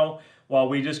section now while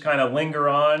we just kind of linger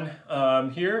on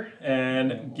here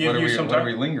and give you some time. What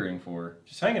are we lingering for?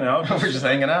 Just hanging out. We're just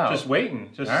hanging out. Just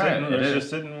waiting. Just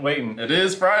sitting waiting. It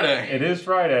is Friday. It is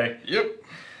Friday. Yep.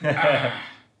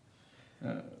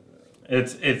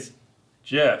 It's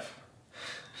Jeff.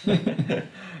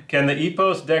 Can the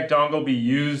EPOS DECT dongle be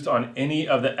used on any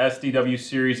of the SDW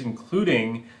series,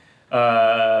 including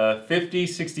 50,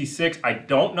 66? I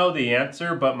don't know the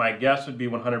answer, but my guess would be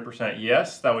 100%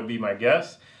 yes. That would be my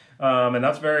guess. And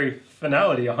that's very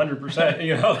finality, 100%,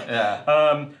 you know?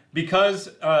 Yeah. Because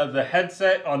the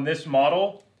headset on this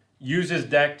model uses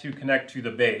DECT to connect to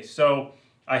the base. So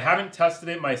I haven't tested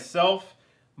it myself,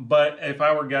 but if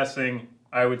I were guessing,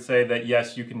 I would say that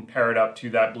yes, you can pair it up to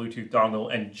that Bluetooth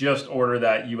dongle and just order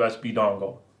that USB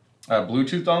dongle.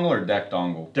 Bluetooth dongle or DECT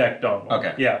dongle? DECT dongle.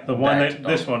 Okay. Yeah, the one that,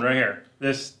 this one right here.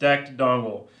 This DECT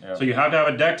dongle. Yep. So you have to have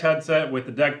a DECT headset with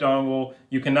the DECT dongle.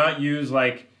 You cannot use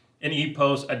like an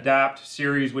EPOS Adapt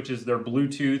series, which is their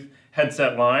Bluetooth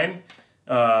headset line,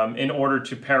 in order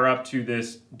to pair up to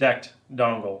this DECT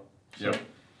dongle. Yep. So,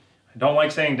 I don't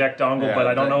like saying DECT dongle, but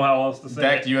I don't know how else to say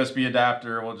DECT it. USB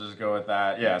adapter, we'll just go with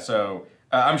that. Yeah, so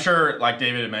I'm sure, like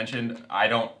David had mentioned, I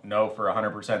don't know for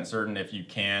 100% certain if you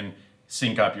can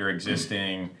sync up your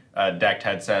existing DECT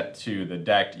headset to the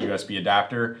DECT USB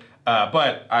adapter,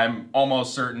 but I'm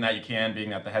almost certain that you can, being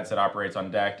that the headset operates on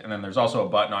DECT, and then there's also a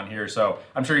button on here, so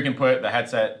I'm sure you can put the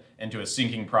headset into a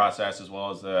syncing process as well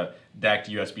as the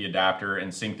DECT USB adapter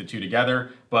and sync the two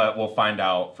together, but we'll find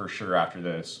out for sure after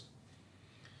this.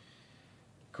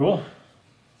 Cool.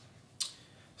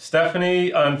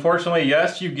 Stephanie, unfortunately,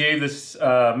 yes, you gave this,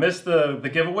 missed the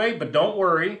giveaway, but don't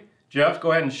worry. Jeff, go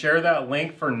ahead and share that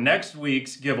link for next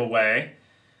week's giveaway.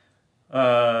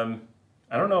 I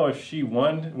don't know if she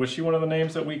won. Was she one of the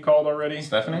names that we called already?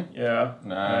 Stephanie? Yeah.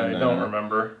 No, I don't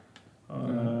remember.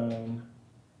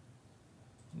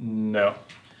 No.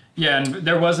 Yeah, and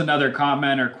there was another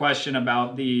comment or question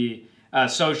about the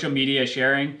social media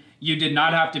sharing. You did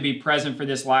not have to be present for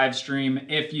this live stream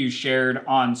if you shared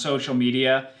on social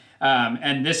media.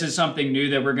 And this is something new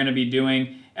that we're going to be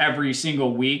doing every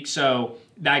single week. So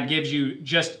that gives you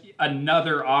just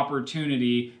another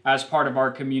opportunity as part of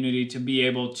our community to be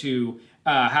able to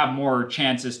have more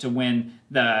chances to win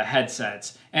the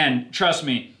headsets. And trust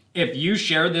me, if you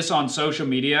share this on social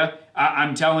media,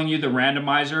 I'm telling you, the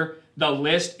randomizer, the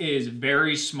list is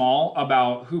very small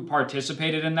about who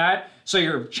participated in that. So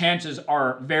your chances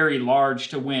are very large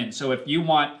to win. So if you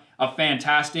want a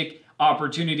fantastic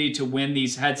opportunity to win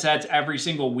these headsets every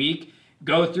single week,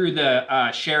 go through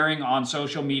the sharing on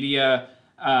social media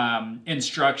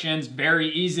instructions. Very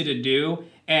easy to do.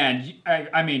 And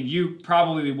I mean, you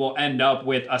probably will end up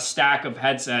with a stack of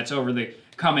headsets over the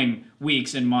coming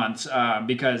weeks and months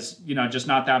because, you know, just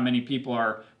not that many people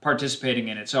are participating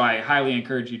in it. So I highly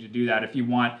encourage you to do that if you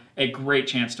want a great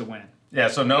chance to win. Yeah,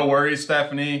 so no worries,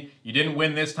 Stephanie. You didn't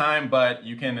win this time, but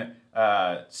you can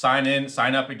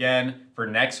sign up again for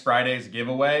next Friday's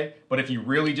giveaway. But if you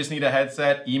really just need a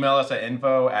headset, email us at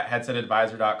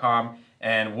info@headsetadvisor.com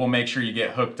and we'll make sure you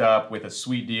get hooked up with a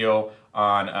sweet deal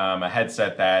on a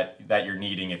headset that you're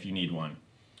needing if you need one.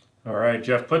 All right,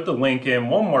 Jeff, put the link in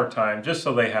one more time just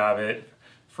so they have it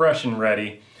fresh and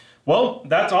ready. Well,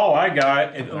 that's all I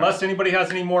got. Unless anybody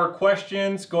has any more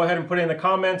questions, go ahead and put it in the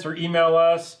comments or email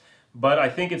us. But I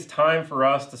think it's time for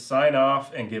us to sign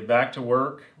off and get back to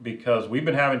work because we've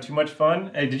been having too much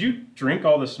fun. Hey, did you drink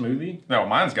all the smoothie? No,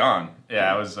 mine's gone.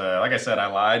 Yeah, I was, like I said, I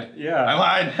lied. Yeah. I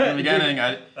lied in the beginning.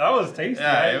 That was tasty.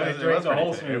 Yeah,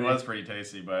 It was pretty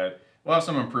tasty, but we'll have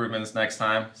some improvements next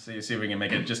time. See if we can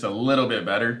make it just a little bit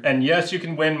better. And yes, you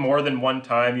can win more than one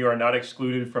time. You are not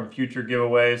excluded from future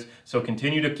giveaways. So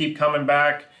continue to keep coming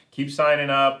back, keep signing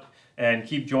up, and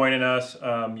keep joining us.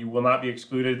 You will not be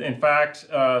excluded. In fact,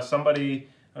 somebody,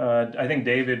 I think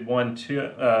David won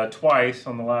twice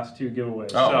on the last 2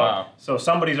 giveaways. Oh, wow. So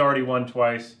somebody's already won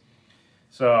twice.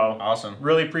 So awesome.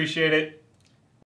 Really appreciate it.